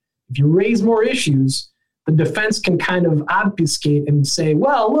reasonable doubt. If you raise more issues, the defense can kind of obfuscate and say,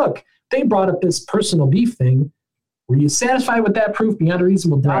 well, look, they brought up this personal beef thing. Were you satisfied with that proof beyond a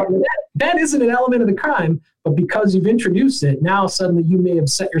reasonable doubt? Right. That isn't an element of the crime, but because you've introduced it, now suddenly you may have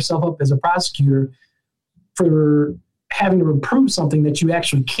set yourself up as a prosecutor for having to prove something that you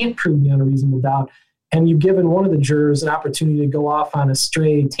actually can't prove beyond a reasonable doubt. And you've given one of the jurors an opportunity to go off on a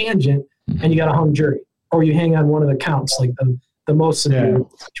stray tangent, and you got a hung jury, or you hang on one of the counts, like the most severe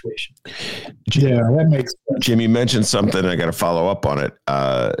situation. Yeah, that makes sense. Jimmy mentioned something. I got to follow up on it.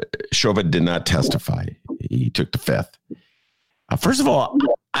 Chauvin did not testify. He took the Fifth. First of all,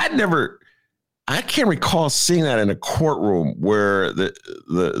 I can't recall seeing that in a courtroom where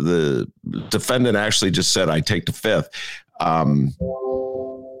the defendant actually just said, I take the fifth.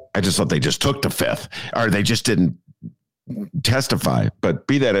 I just thought they just took the fifth, or they just didn't testify. But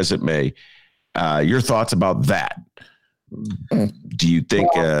be that as it may, your thoughts about that? Do you think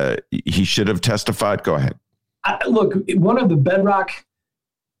he should have testified? Go ahead. Look, one of the bedrock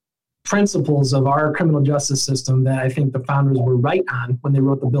principles of our criminal justice system that I think the founders were right on when they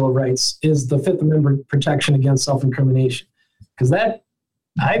wrote the Bill of Rights is the Fifth Amendment protection against self-incrimination. Because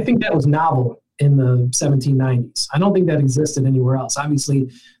I think that was novel in the 1790s. I don't think that existed anywhere else.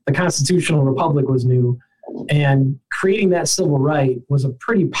 Obviously, the constitutional republic was new, and creating that civil right was a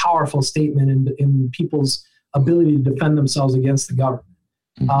pretty powerful statement in people's ability to defend themselves against the government.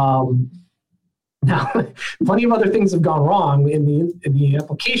 Now, plenty of other things have gone wrong in the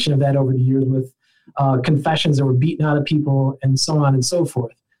application of that over the years with confessions that were beaten out of people and so on and so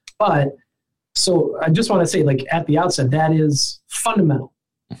forth. But so I just want to say, like, at the outset, that is fundamental.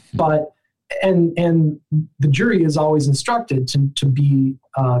 But and the jury is always instructed to be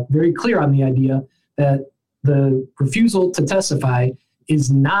very clear on the idea that the refusal to testify is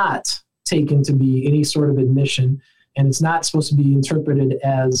not taken to be any sort of admission, and it's not supposed to be interpreted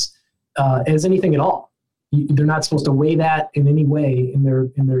as anything at all. They're not supposed to weigh that in any way in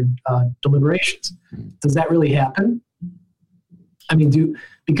their deliberations. Does that really happen? I mean,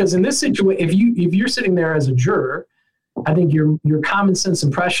 because in this situation, if you're sitting there as a juror, I think your common sense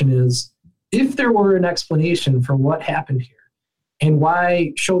impression is, if there were an explanation for what happened here and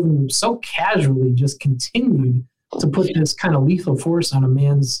why Chauvin so casually just continued to put this kind of lethal force on a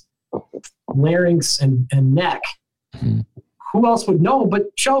man's larynx and neck, who else would know but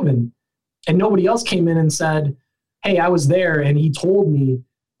Chauvin? And nobody else came in and said, hey, I was there and he told me,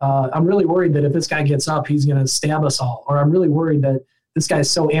 I'm really worried that if this guy gets up, he's going to stab us all. Or I'm really worried that this guy's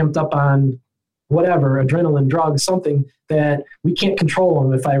so amped up on whatever, adrenaline, drugs, something, that we can't control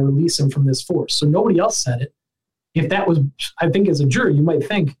him if I release him from this force. So nobody else said it. If that was, I think as a juror, you might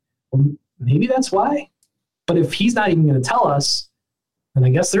think, well, maybe that's why. But if he's not even going to tell us, then I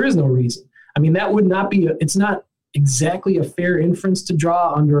guess there is no reason. I mean, that would not be, it's not exactly a fair inference to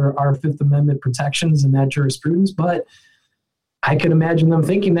draw under our Fifth Amendment protections and that jurisprudence, but I can imagine them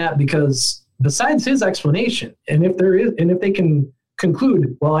thinking that, because besides his explanation, and if they can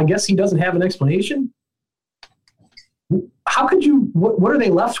conclude, well, I guess he doesn't have an explanation, how could you, what are they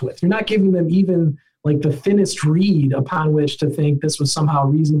left with? You're not giving them even like the thinnest reed upon which to think this was somehow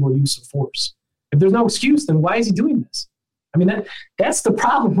reasonable use of force. If there's no excuse, then why is he doing this? I mean, that's the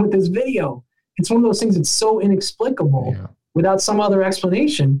problem with this video. It's one of those things that's so inexplicable without some other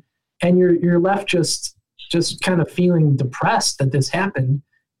explanation, and you're left just kind of feeling depressed that this happened,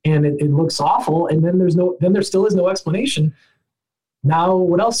 and it looks awful, and then there still is no explanation. Now,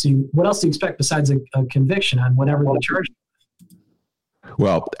 what else do you expect besides a conviction on whatever they charge?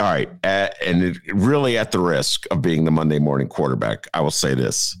 Well, all right, and really at the risk of being the Monday morning quarterback, I will say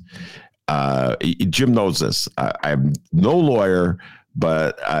this. Jim knows this. I'm no lawyer,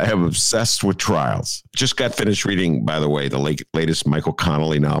 but I am obsessed with trials. Just got finished reading, by the way, the latest Michael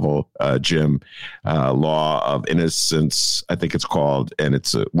Connolly novel, Jim, Law of Innocence, I think it's called. And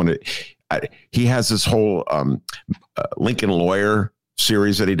it's he has this whole Lincoln Lawyer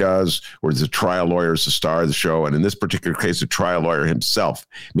series that he does, where the trial lawyer is the star of the show. And in this particular case, the trial lawyer himself,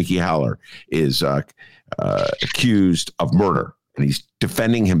 Mickey Haller, is accused of murder. And he's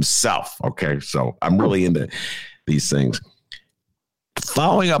defending himself. Okay, so I'm really into these things.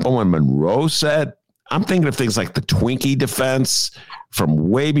 Following up on what Monroe said, I'm thinking of things like the Twinkie defense from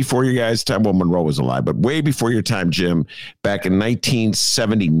way before your guys' time. Well, Monroe was alive, but way before your time, Jim, back in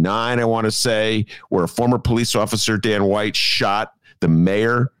 1979, I want to say, where a former police officer, Dan White, shot the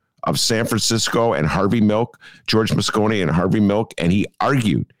mayor of San Francisco and Harvey Milk, George Moscone and Harvey Milk, and he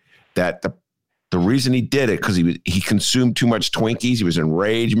argued that the reason he did it because he consumed too much Twinkies. He was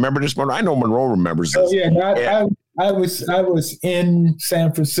enraged. Remember this, Monroe? I know Monroe remembers this. Oh, yeah, I was in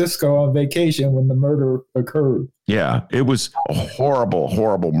San Francisco on vacation when the murder occurred. Yeah, it was a horrible,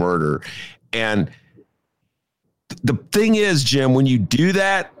 horrible murder. And the thing is, Jim, when you do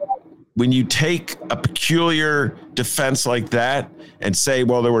that, when you take a peculiar defense like that and say,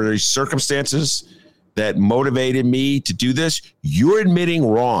 well, there were these circumstances that motivated me to do this, you're admitting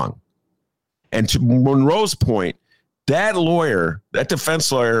wrong. And to Monroe's point, that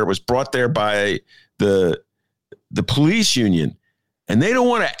defense lawyer was brought there by the police union, and they don't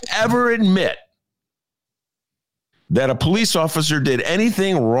want to ever admit that a police officer did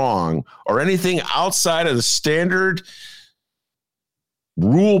anything wrong or anything outside of the standard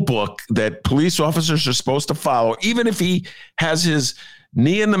rule book that police officers are supposed to follow, even if he has his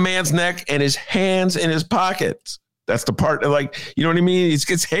knee in the man's neck and his hands in his pockets. That's the part, like, you know what I mean? He's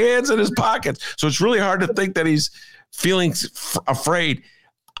gets hands in his pockets. So it's really hard to think that he's feeling afraid.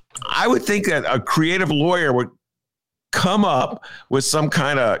 I would think that a creative lawyer would come up with some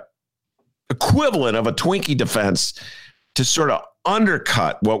kind of equivalent of a Twinkie defense to sort of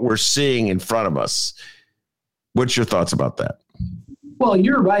undercut what we're seeing in front of us. What's your thoughts about that? Well,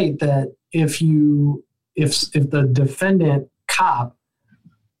 you're right that if the defendant cop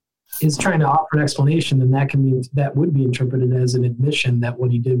is trying to offer an explanation, then that would be interpreted as an admission that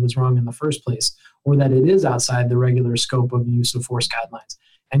what he did was wrong in the first place, or that it is outside the regular scope of use of force guidelines.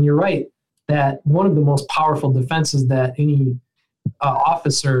 And you're right that one of the most powerful defenses that any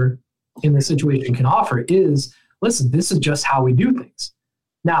officer in the situation can offer is, listen, this is just how we do things.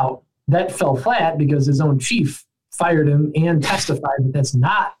 Now, that fell flat because his own chief fired him and testified that that's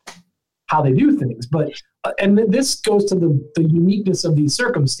not how they do things. But and this goes to the uniqueness of these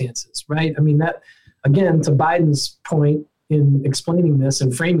circumstances, right? I mean, that, again, to Biden's point in explaining this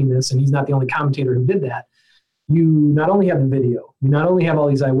and framing this, and he's not the only commentator who did that, you not only have the video, you not only have all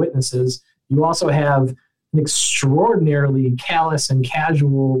these eyewitnesses, you also have an extraordinarily callous and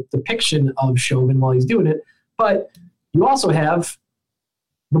casual depiction of Chauvin while he's doing it, but you also have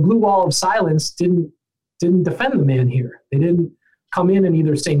the blue wall of silence didn't defend the man here. They didn't come in and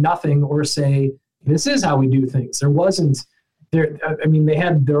either say nothing or say, this is how we do things. There wasn't there. I mean, they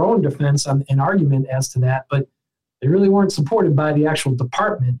had their own defense on an argument as to that, but they really weren't supported by the actual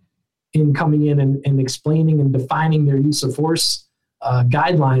department in coming in and explaining and defining their use of force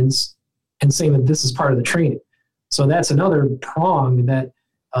guidelines and saying that this is part of the training. So that's another prong that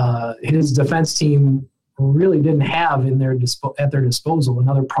his defense team really didn't have in at their disposal.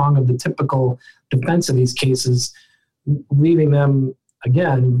 Another prong of the typical defense of these cases, leaving them,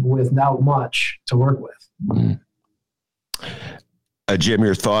 again, without much to work with. Jim,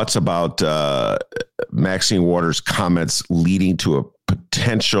 your thoughts about Maxine Waters' comments leading to a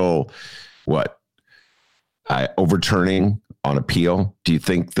potential, overturning on appeal? Do you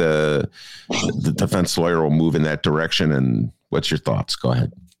think the defense lawyer will move in that direction? And what's your thoughts? Go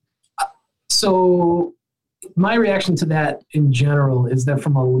ahead. So my reaction to that in general is that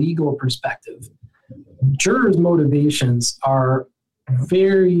from a legal perspective, jurors' motivations are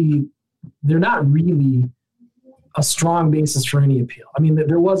they're not really a strong basis for any appeal. I mean,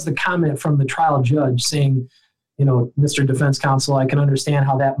 there was the comment from the trial judge saying, Mr. Defense Counsel, I can understand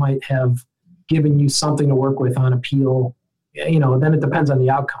how that might have given you something to work with on appeal. Then it depends on the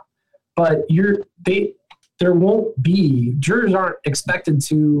outcome. But jurors aren't expected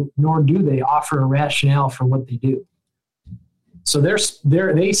to, nor do they offer a rationale for what they do. So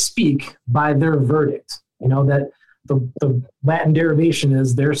they speak by their verdict. That the Latin derivation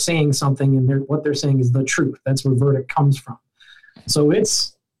is they're saying something, and what they're saying is the truth. That's where verdict comes from. So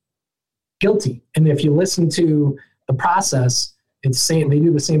it's guilty. And if you listen to the process, it's saying they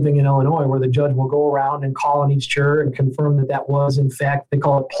do the same thing in Illinois, where the judge will go around and call on each juror and confirm that was, in fact, they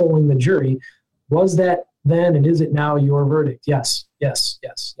call it polling the jury. Was that then, and is it now your verdict? Yes, yes,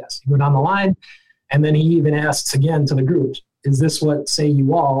 yes, yes. He went on the line, and then he even asks again to the group, is this what say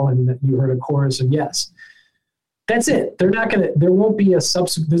you all? And you heard a chorus of yes. That's it. There won't be there's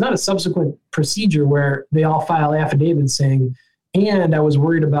not a subsequent procedure where they all file affidavits saying, and I was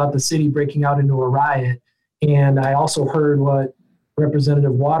worried about the city breaking out into a riot. And I also heard what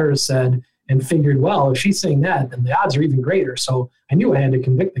Representative Waters said and figured, well, if she's saying that, then the odds are even greater. So I knew I had to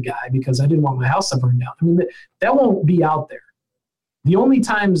convict the guy because I didn't want my house to burn down. I mean, that won't be out there. The only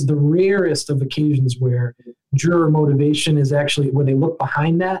times, the rarest of occasions where juror motivation is actually, where they look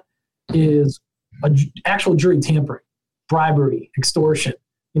behind that, is actual jury tampering, bribery, extortion,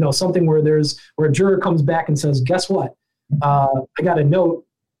 something where a juror comes back and says, guess what? I got a note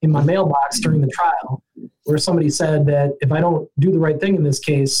in my mailbox during the trial where somebody said that if I don't do the right thing in this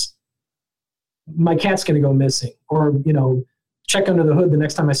case, my cat's going to go missing, or, check under the hood the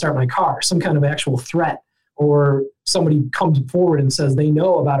next time I start my car, some kind of actual threat, or somebody comes forward and says they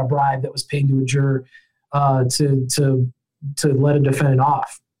know about a bribe that was paid to a juror to let a defendant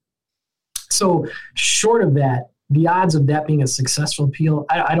off. So short of that, the odds of that being a successful appeal,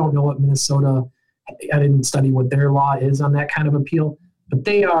 I don't know what Minnesota, I didn't study what their law is on that kind of appeal, but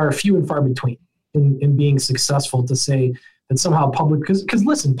they are few and far between in being successful to say that somehow because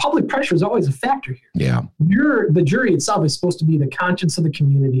listen, public pressure is always a factor here. Yeah. The jury itself is supposed to be the conscience of the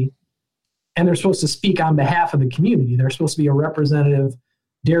community, and they're supposed to speak on behalf of the community. They're supposed to be a representative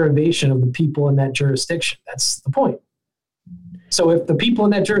derivation of the people in that jurisdiction. That's the point. So if the people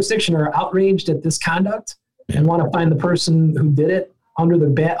in that jurisdiction are outraged at this conduct and want to find the person who did it under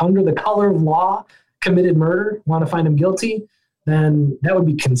the color of law, committed murder, want to find him guilty, then that would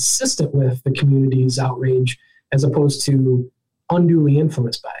be consistent with the community's outrage. as opposed to unduly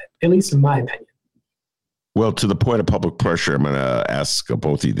influenced by it, at least in my opinion. Well, to the point of public pressure, I'm going to ask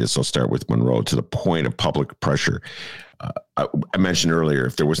both of you this. I'll start with Monroe. To the point of public pressure, I mentioned earlier,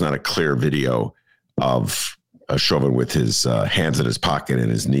 if there was not a clear video of Chauvin with his hands in his pocket and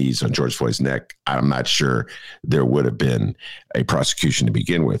his knees on George Floyd's neck, I'm not sure there would have been a prosecution to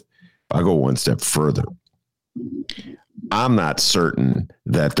begin with. I'll go one step further. I'm not certain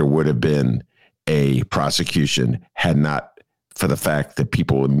that there would have been a prosecution had not for the fact that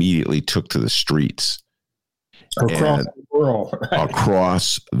people immediately took to the streets across the world, right?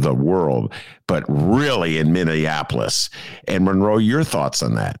 Across the world, but really in Minneapolis. And Monroe, your thoughts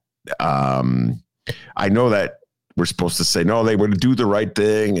on that? I know that we're supposed to say, no, they would do the right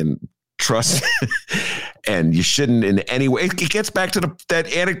thing and trust, and you shouldn't in any way. It gets back to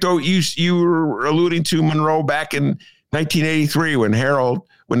that anecdote you were alluding to, Monroe, back in 1983 when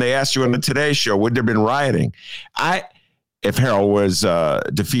they asked you on the Today Show, would there have been rioting? If Harold was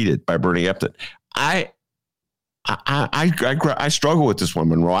defeated by Bernie Epton, I struggle with this one,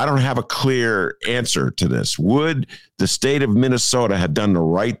 Monroe. I don't have a clear answer to this. Would the state of Minnesota have done the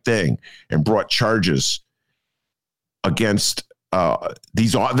right thing and brought charges against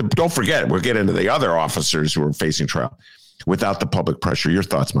these? Don't forget, we'll get into the other officers who are facing trial without the public pressure. Your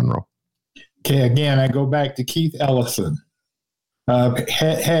thoughts, Monroe? Okay, again, I go back to Keith Ellison.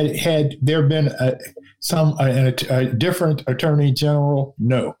 Had there been a different attorney general?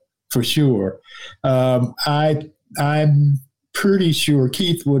 No, for sure. I'm pretty sure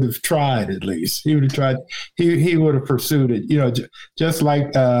Keith would have tried. At least he would have tried. He would have pursued it. Just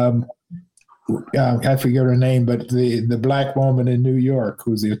like I forget her name, but the black woman in New York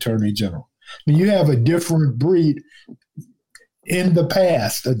who's the attorney general. I mean, you have a different breed. In the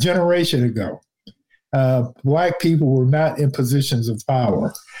past, a generation ago, black people were not in positions of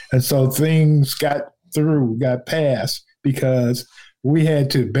power. And so things got passed because we had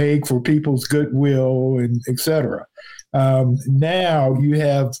to beg for people's goodwill and et cetera. Now you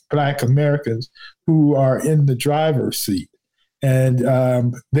have black Americans who are in the driver's seat, and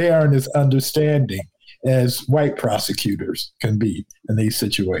they aren't as understanding as white prosecutors can be in these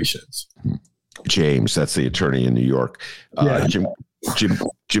situations. James, that's the attorney in New York. Yeah. Jim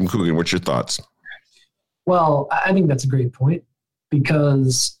Coogan, what's your thoughts? Well, I think that's a great point,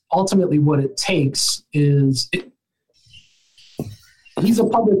 because ultimately what it takes is he's a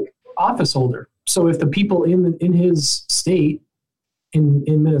public office holder. So if the people in his state, in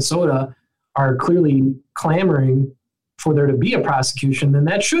Minnesota, are clearly clamoring for there to be a prosecution, then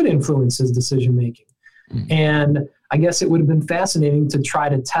that should influence his decision making. Mm-hmm. And I guess it would have been fascinating to try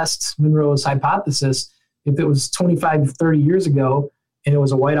to test Monroe's hypothesis if it was 25, 30 years ago and it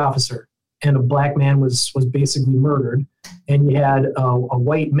was a white officer and a black man was basically murdered, and you had a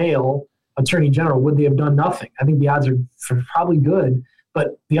white male attorney general. Would they have done nothing? I think the odds are probably good.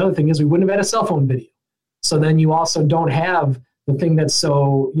 But the other thing is we wouldn't have had a cell phone video. So then you also don't have the thing that's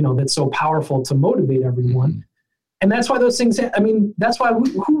so powerful to motivate everyone. Mm-hmm. And that's why those things, that's why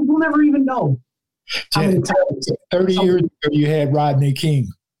we'll never even know. How many times? 30 years ago, you had Rodney King.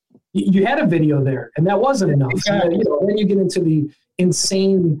 You had a video there, and that wasn't enough. Exactly. Then you get into the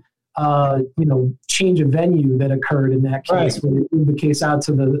insane, change of venue that occurred in that case, right, where they moved the case out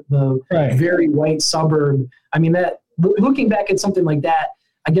to the right, very white suburb. I mean, that looking back at something like that,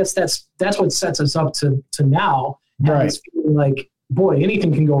 I guess that's what sets us up to now. Right. It's feeling like, boy,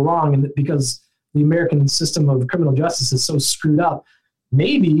 anything can go wrong, and because the American system of criminal justice is so screwed up.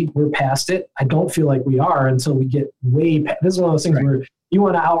 Maybe we're past it. I don't feel like we are until we get way past. This is one of those things right, where you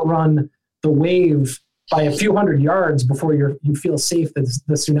want to outrun the wave by a few hundred yards before you feel safe that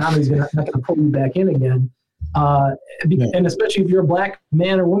the tsunami is not going to pull you back in again. And especially if you're a black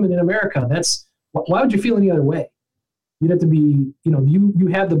man or woman in America, why would you feel any other way? You'd have to be, you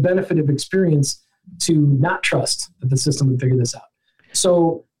have the benefit of experience to not trust that the system would figure this out.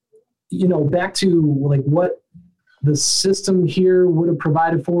 So, back to like what the system here would have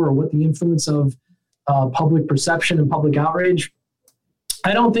provided for, or what the influence of public perception and public outrage.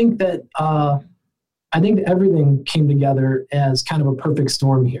 I don't think that, I think that everything came together as kind of a perfect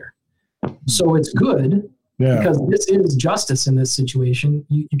storm here. So it's good because this is justice in this situation.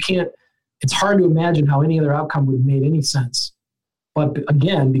 You can't, it's hard to imagine how any other outcome would have made any sense. But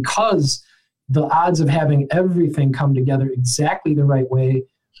again, because the odds of having everything come together exactly the right way,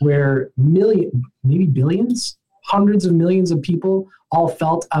 where maybe billions, hundreds of millions of people all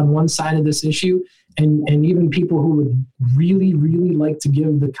felt on one side of this issue, and even people who would really, really like to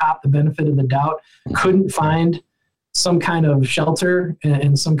give the cop the benefit of the doubt couldn't find some kind of shelter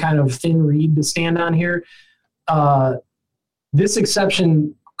and some kind of thin reed to stand on here. This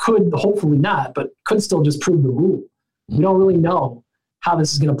exception could hopefully not, but could still just prove the rule. We don't really know how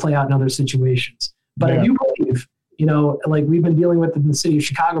this is going to play out in other situations. But I do believe, like we've been dealing with in the city of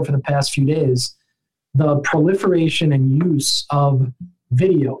Chicago for the past few days, the proliferation and use of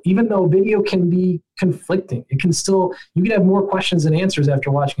video, even though video can be conflicting, you can have more questions than answers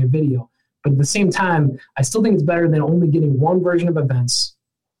after watching a video. But at the same time, I still think it's better than only getting one version of events,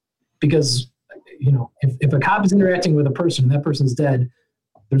 because, if a cop is interacting with a person and that person's dead,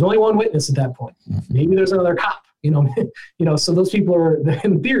 there's only one witness at that point. Maybe there's another cop, so those people are,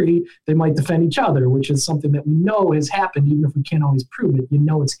 in theory, they might defend each other, which is something that we know has happened, even if we can't always prove it,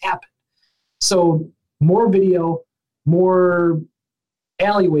 it's happened. So more video, more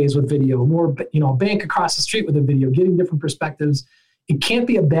alleyways with video, more, bank across the street with a video, getting different perspectives. It can't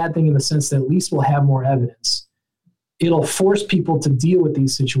be a bad thing in the sense that at least we'll have more evidence. It'll force people to deal with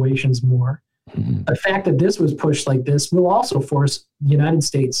these situations more. Mm-hmm. The fact that this was pushed like this will also force the United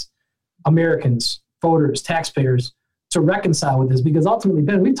States, Americans, voters, taxpayers to reconcile with this, because ultimately,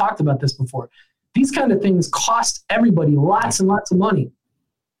 Ben, we've talked about this before. These kind of things cost everybody lots and lots of money.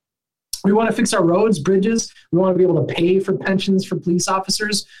 We want to fix our roads, bridges. We want to be able to pay for pensions for police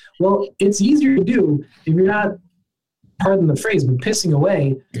officers. Well, it's easier to do if you're not, pardon the phrase, but pissing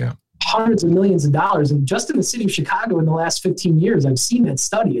away hundreds of millions of dollars. And just in the city of Chicago in the last 15 years, I've seen that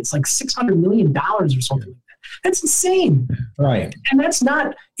study. It's like $600 million or something like that. That's insane. Right. And it's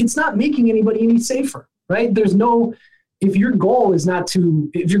not making anybody any safer, right? If your goal is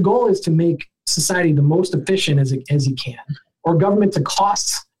to make society the most efficient as you can, or government to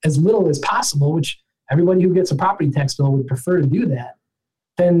cost as little as possible, which everybody who gets a property tax bill would prefer to do that,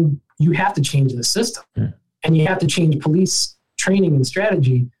 then you have to change the system. And you have to change police training and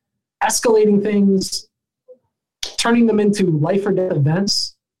strategy. Escalating things, turning them into life or death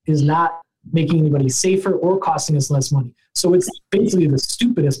events is not making anybody safer or costing us less money. So it's basically the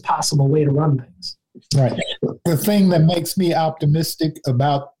stupidest possible way to run things. Right. The thing that makes me optimistic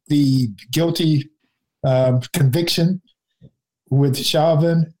about the guilty conviction with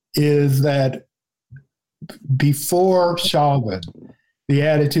Chauvin is that before Chauvin, the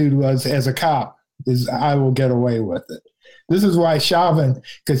attitude was, as a cop, is I will get away with it. This is why Chauvin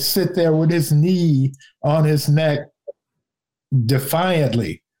could sit there with his knee on his neck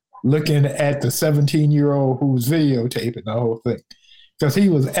defiantly looking at the 17-year-old who was videotaping the whole thing, because he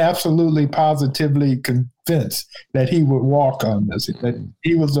was absolutely positively convinced that he would walk on this, that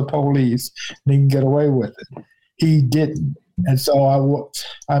he was the police and he can get away with it. He didn't. And so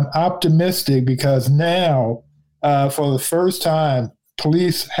I'm optimistic, because now, for the first time,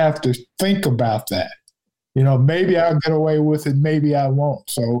 police have to think about that. Maybe I'll get away with it, maybe I won't.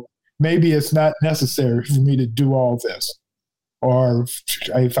 So maybe it's not necessary for me to do all this. Or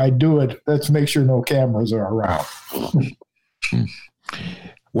if I do it, let's make sure no cameras are around.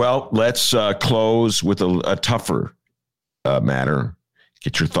 Well, let's close with a tougher matter.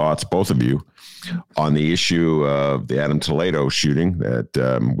 Get your thoughts, both of you, on the issue of the Adam Toledo shooting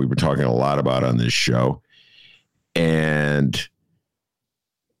that we were talking a lot about on this show. And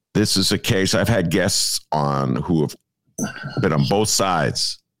this is a case I've had guests on who have been on both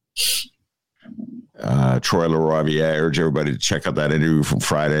sides. Troy LaRoviere, I urge everybody to check out that interview from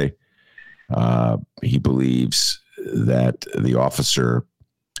Friday. He believes that the officer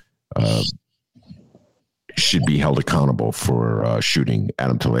should be held accountable for shooting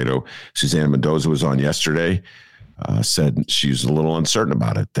Adam Toledo. Susanna Mendoza was on yesterday, said she was a little uncertain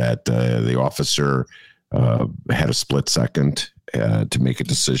about it, that the officer had a split second to make a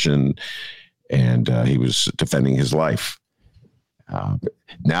decision, and he was defending his life.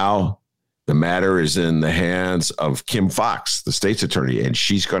 Now the matter is in the hands of Kim Foxx, the state's attorney, and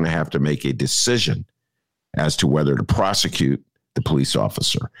she's going to have to make a decision as to whether to prosecute the police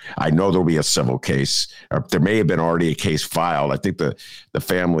officer. I know there'll be a civil case. Or there may have been already a case filed. I think the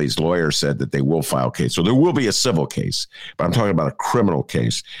family's lawyer said that they will file a case. So there will be a civil case, but I'm talking about a criminal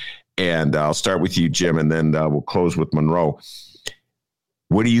case. And I'll start with you, Jim, and then we'll close with Monroe.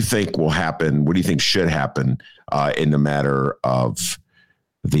 What do you think will happen? What do you think should happen in the matter of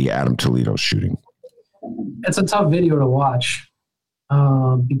the Adam Toledo shooting? It's a tough video to watch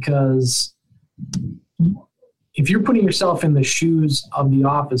because if you're putting yourself in the shoes of the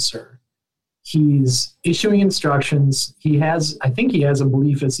officer, he's issuing instructions. I think he has a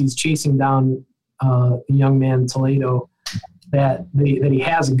belief as he's chasing down the young man Toledo that he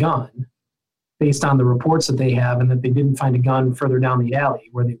has a gun based on the reports that they have, and that they didn't find a gun further down the alley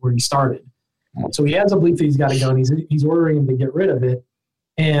where he started. So he has a belief that he's got a gun. He's ordering him to get rid of it.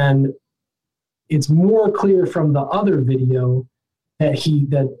 And it's more clear from the other video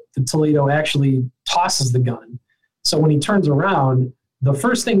that the Toledo actually tosses the gun. So when he turns around, the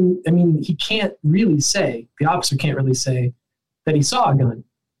first thing, I mean, the officer can't really say that he saw a gun,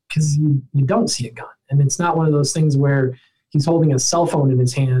 because you don't see a gun. And it's not one of those things where he's holding a cell phone in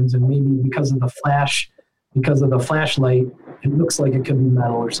his hands and maybe because of the flashlight, it looks like it could be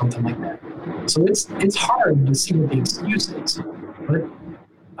metal or something like that. So it's hard to see what the excuse is.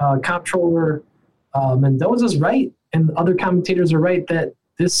 But Comptroller Mendoza's right, and other commentators are right, that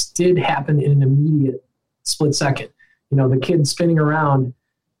this did happen in an immediate split second. The kid spinning around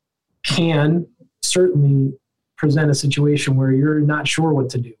can certainly present a situation where you're not sure what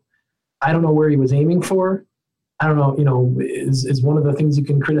to do. I don't know where he was aiming for. I don't know, is one of the things you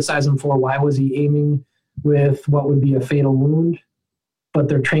can criticize him for. Why was he aiming with what would be a fatal wound, but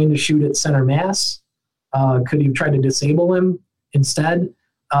they're trained to shoot at center mass? Could he have tried to disable him instead?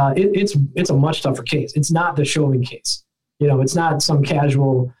 It's a much tougher case. It's not the Chauvin case. It's not some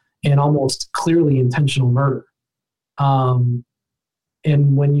casual and almost clearly intentional murder. And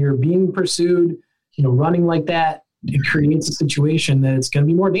when you're being pursued, running like that, it creates a situation that it's going to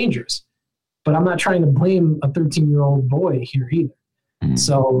be more dangerous. But I'm not trying to blame a 13-year-old boy here either. Mm-hmm.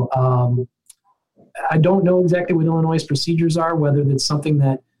 So I don't know exactly what Illinois' procedures are, whether it's something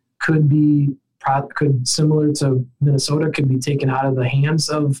that could similar to Minnesota, could be taken out of the hands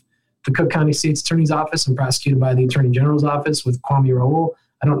of the Cook County State's Attorney's Office and prosecuted by the Attorney General's Office with Kwame Raoul.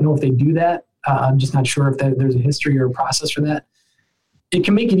 I don't know if they do that. I'm just not sure if there's a history or a process for that. It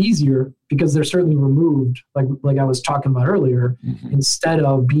can make it easier because they're certainly removed, like I was talking about earlier, mm-hmm. instead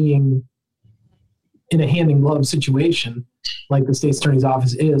of being in a hand-in-glove situation like the State's Attorney's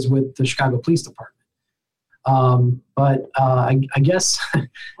Office is with the Chicago Police Department. But I guess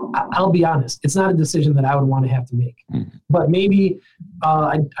I'll be honest, it's not a decision that I would want to have to make. Mm-hmm. But maybe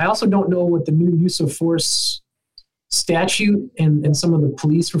I also don't know what the new use of force statute and some of the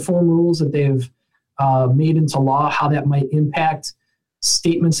police reform rules that they've made into law, how that might impact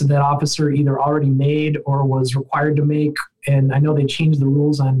statements that officer either already made or was required to make. And I know they changed the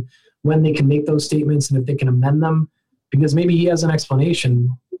rules on when they can make those statements and if they can amend them, because maybe he has an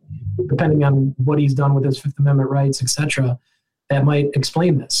explanation, depending on what he's done with his Fifth Amendment rights, etc., that might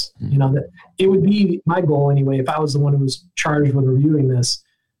explain this. Mm-hmm. That it would be my goal anyway, if I was the one who was charged with reviewing this,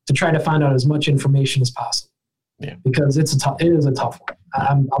 to try to find out as much information as possible. Yeah. Because it is a tough one.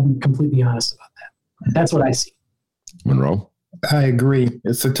 I'll be completely honest about that. That's what I see. Monroe? I agree.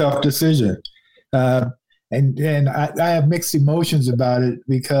 It's a tough decision. And I have mixed emotions about it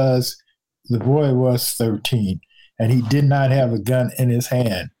because the boy was 13 and he did not have a gun in his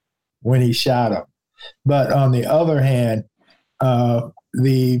hand when he shot him. But on the other hand,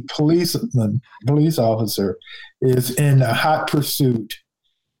 the police officer is in a hot pursuit,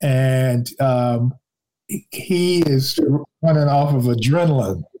 and he is running off of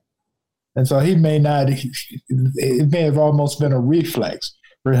adrenaline. And so he may not, it may have almost been a reflex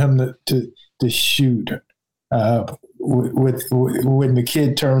for him to shoot when the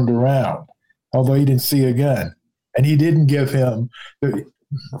kid turned around, although he didn't see a gun. And he didn't give him,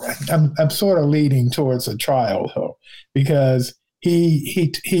 I'm sort of leaning towards a trial though, because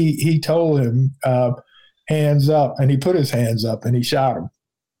he told him hands up, and he put his hands up and he shot him.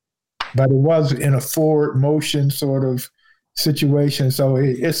 But it was in a forward motion sort of situation. So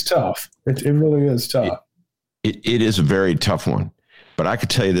it's tough. It really is tough. It is a very tough one. But I could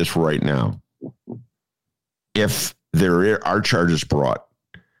tell you this right now. If there are charges brought,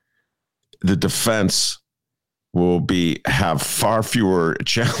 the defense will have far fewer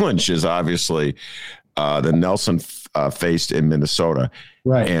challenges, obviously, than Nelson faced in Minnesota.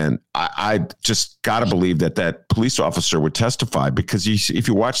 Right. And I just got to believe that police officer would testify, because if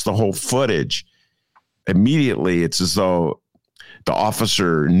you watch the whole footage, immediately it's as though the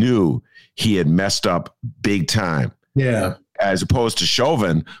officer knew he had messed up big time. Yeah. As opposed to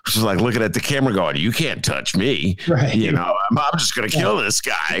Chauvin, who's like looking at the camera going, you can't touch me. Right. I'm just going to kill this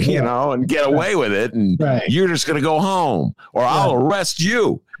guy, and get away with it. And you're just going to go home, or I'll arrest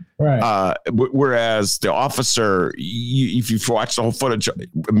you. Right. Whereas the officer, if you watch the whole footage,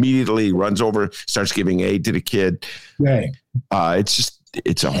 immediately runs over, starts giving aid to the kid. Right.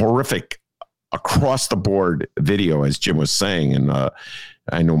 It's a horrific across the board video, as Jim was saying. And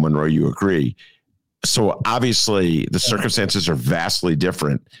I know, Monroe, you agree. So obviously the circumstances are vastly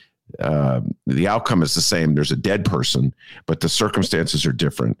different. The outcome is the same. There's a dead person, but the circumstances are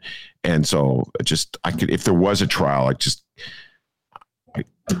different. And so if there was a trial,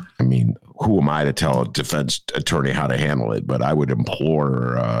 who am I to tell a defense attorney how to handle it? But I would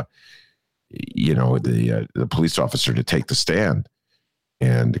implore, the police officer to take the stand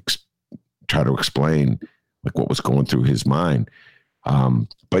and try to explain what was going through his mind.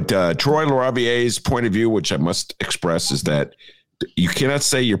 But Troy LaRavier's point of view, which I must express, is that You cannot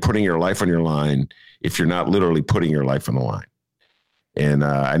say you're putting your life on your line if you're not literally putting your life on the line. And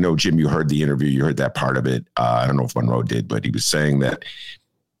I know, Jim, you heard the interview. You heard that part of it. I don't know if Monroe did, but he was saying that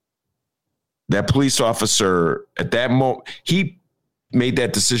police officer at that moment, he made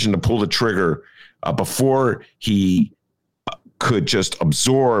that decision to pull the trigger before he could just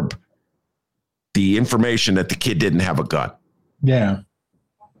absorb the information that the kid didn't have a gun. Yeah.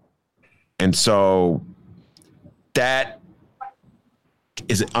 And so that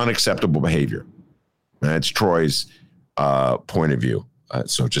is unacceptable behavior. That's Troy's point of view.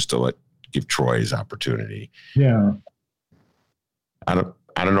 So just to give Troy his opportunity. Yeah. I don't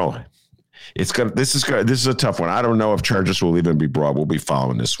know. This is a tough one. I don't know if charges will even be brought. We'll be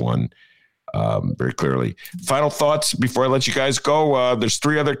following this one very clearly. Final thoughts before I let you guys go. There's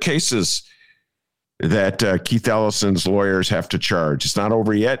 3 other cases that Keith Ellison's lawyers have to charge. It's not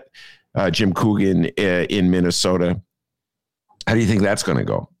over yet. Jim Coogan in Minnesota. How do you think that's going to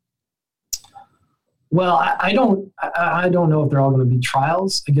go? Well, I don't know if they're all going to be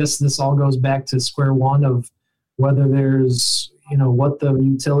trials. I guess this all goes back to square one of whether there's, what the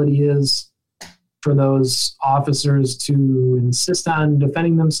utility is for those officers to insist on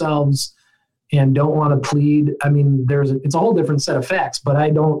defending themselves and don't want to plead. I mean, it's a whole different set of facts, but I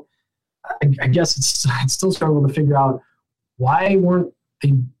guess I still struggle to figure out why weren't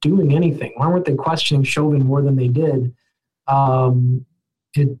they doing anything? Why weren't they questioning Chauvin more than they did?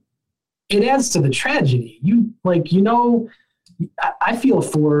 It adds to the tragedy. I feel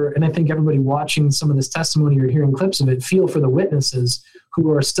for, and I think everybody watching some of this testimony or hearing clips of it, feel for the witnesses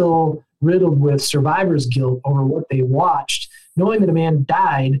who are still riddled with survivor's guilt over what they watched, knowing that a man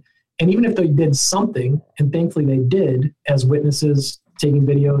died. And even if they did something, and thankfully they did, as witnesses taking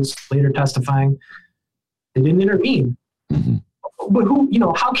videos, later testifying, they didn't intervene. Mm-hmm. But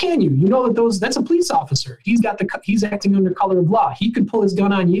how can you? You know that's a police officer. He's acting under color of law. He could pull his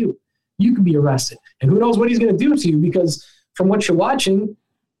gun on you. You could be arrested. And who knows what he's going to do to you, because from what you're watching,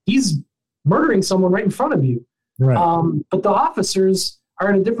 he's murdering someone right in front of you. Right. But the officers are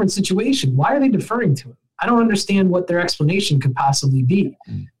in a different situation. Why are they deferring to him? I don't understand what their explanation could possibly be.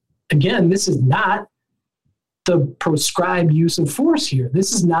 Again, this is not the prescribed use of force here.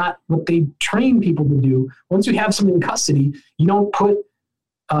 This is not what they train people to do. Once you have someone in custody, you don't put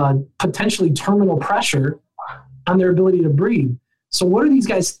potentially terminal pressure on their ability to breathe. So what are these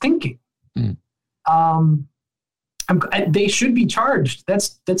guys thinking? They should be charged.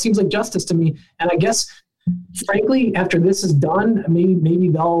 That seems like justice to me. And I guess, frankly, after this is done, maybe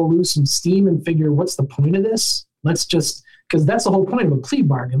they'll lose some steam and figure, what's the point of this? Because that's the whole point of a plea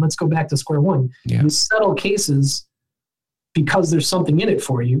bargain. Let's go back to square one. Yeah. You settle cases because there's something in it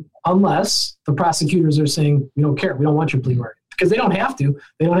for you, unless the prosecutors are saying, we don't care, we don't want your plea bargain. Because they don't have to.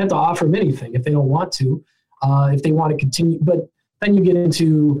 They don't have to offer them anything if they don't want to, if they want to continue. But then you get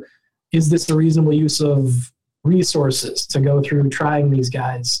into, is this a reasonable use of resources to go through trying these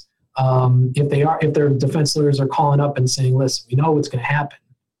guys? If their defense lawyers are calling up and saying, listen, we know what's going to happen.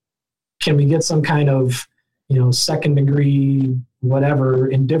 Can we get some kind of, second degree, whatever,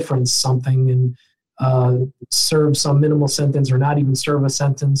 indifference, something, and serve some minimal sentence or not even serve a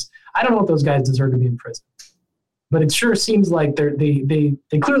sentence? I don't know if those guys deserve to be in prison. But it sure seems like they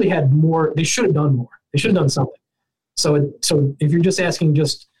clearly had more. They should have done more. They should have done something. So if you're just asking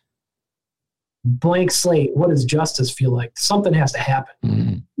just blank slate, what does justice feel like? Something has to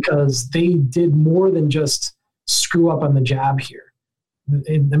happen because they did more than just screw up on the job here.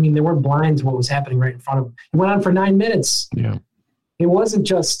 They weren't blind to what was happening right in front of them. It went on for 9 minutes. Yeah. It wasn't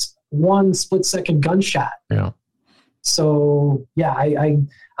just one split-second gunshot. Yeah. So, yeah,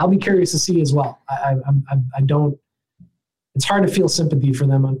 I'll be curious to see as well. I don't – it's hard to feel sympathy for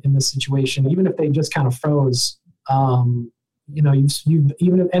them in this situation, even if they just kind of froze. And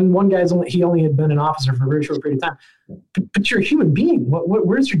one guy's only had been an officer for a very short period of time. But you're a human being.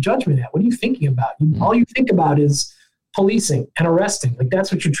 Where's your judgment at? What are you thinking about? All you think about is policing and arresting. Like,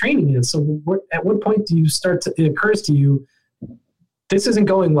 that's what your training is. So at what point do you it occurs to you, this isn't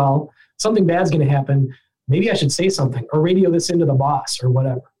going well, something bad's going to happen, maybe I should say something or radio this into the boss or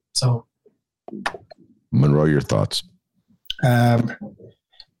whatever. So, Monroe, your thoughts? I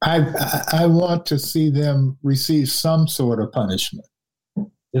want to see them receive some sort of punishment.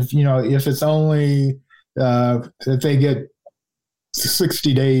 If it's only that they get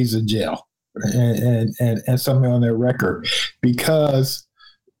 60 days in jail and something on their record, because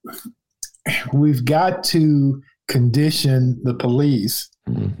we've got to condition the police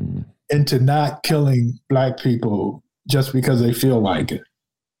into not killing Black people just because they feel like it.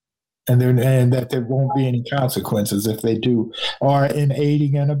 And that there won't be any consequences if they do, or in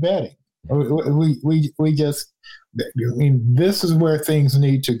aiding and abetting. We I mean, this is where things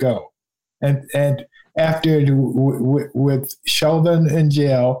need to go. And after with Chauvin in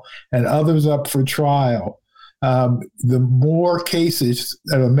jail and others up for trial, the more cases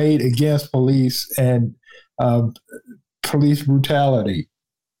that are made against police and police brutality,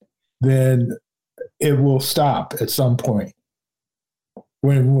 then it will stop at some point.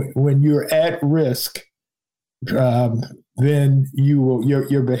 When you're at risk, then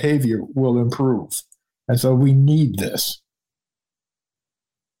your behavior will improve. And so we need this.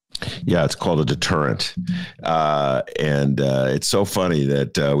 Yeah, it's called a deterrent. And it's so funny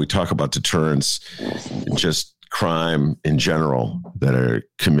that we talk about deterrence, just crime in general that are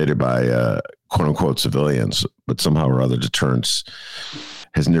committed by quote unquote civilians, but somehow or other deterrence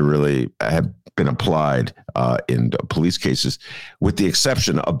has never really have been applied in police cases, with the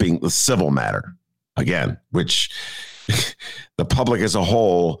exception of being the civil matter, again, which the public as a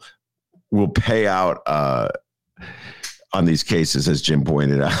whole will pay out on these cases, as Jim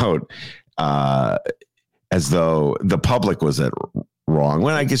pointed out, as though the public was at wrong.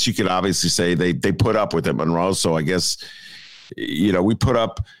 Well, I guess you could obviously say they put up with it, Monroe. So I guess, we put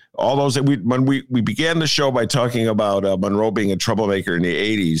up all those. When we began the show by talking about Monroe being a troublemaker in the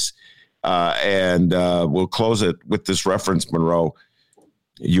 80s, and we'll close it with this reference, Monroe.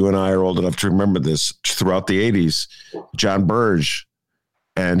 You and I are old enough to remember this. Throughout the 80s, John Burge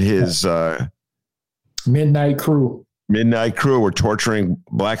and his Midnight Crew were torturing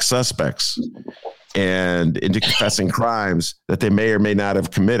black suspects and into confessing crimes that they may or may not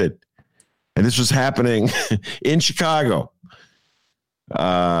have committed. And this was happening in Chicago.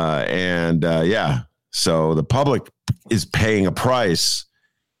 So the public is paying a price,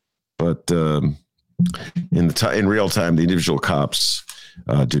 but in real time, the individual cops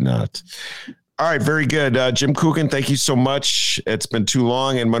do not. All right, very good. Jim Coogan, thank you so much. It's been too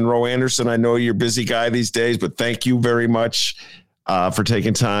long. And Monroe Anderson, I know you're a busy guy these days, but thank you very much for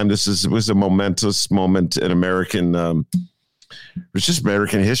taking time. This was a momentous moment in American it's just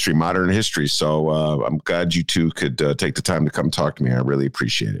American history, modern history. So I'm glad you two could take the time to come talk to me. I really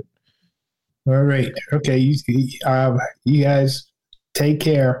appreciate it. All right. Okay. You guys take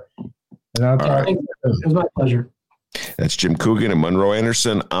care. And I'll talk. It was my pleasure. That's Jim Coogan and Monroe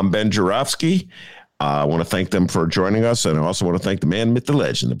Anderson. I'm Ben Jarofsky. I want to thank them for joining us. And I also want to thank the man, myth, the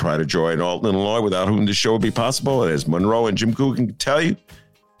legend, the pride of joy in Alton, Illinois, without whom this show would be possible. And as Monroe and Jim Coogan can tell you,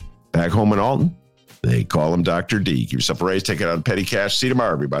 back home in Alton, they call him Dr. D. Give yourself a raise, take it out in petty cash. See you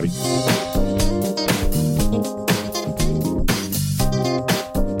tomorrow, everybody.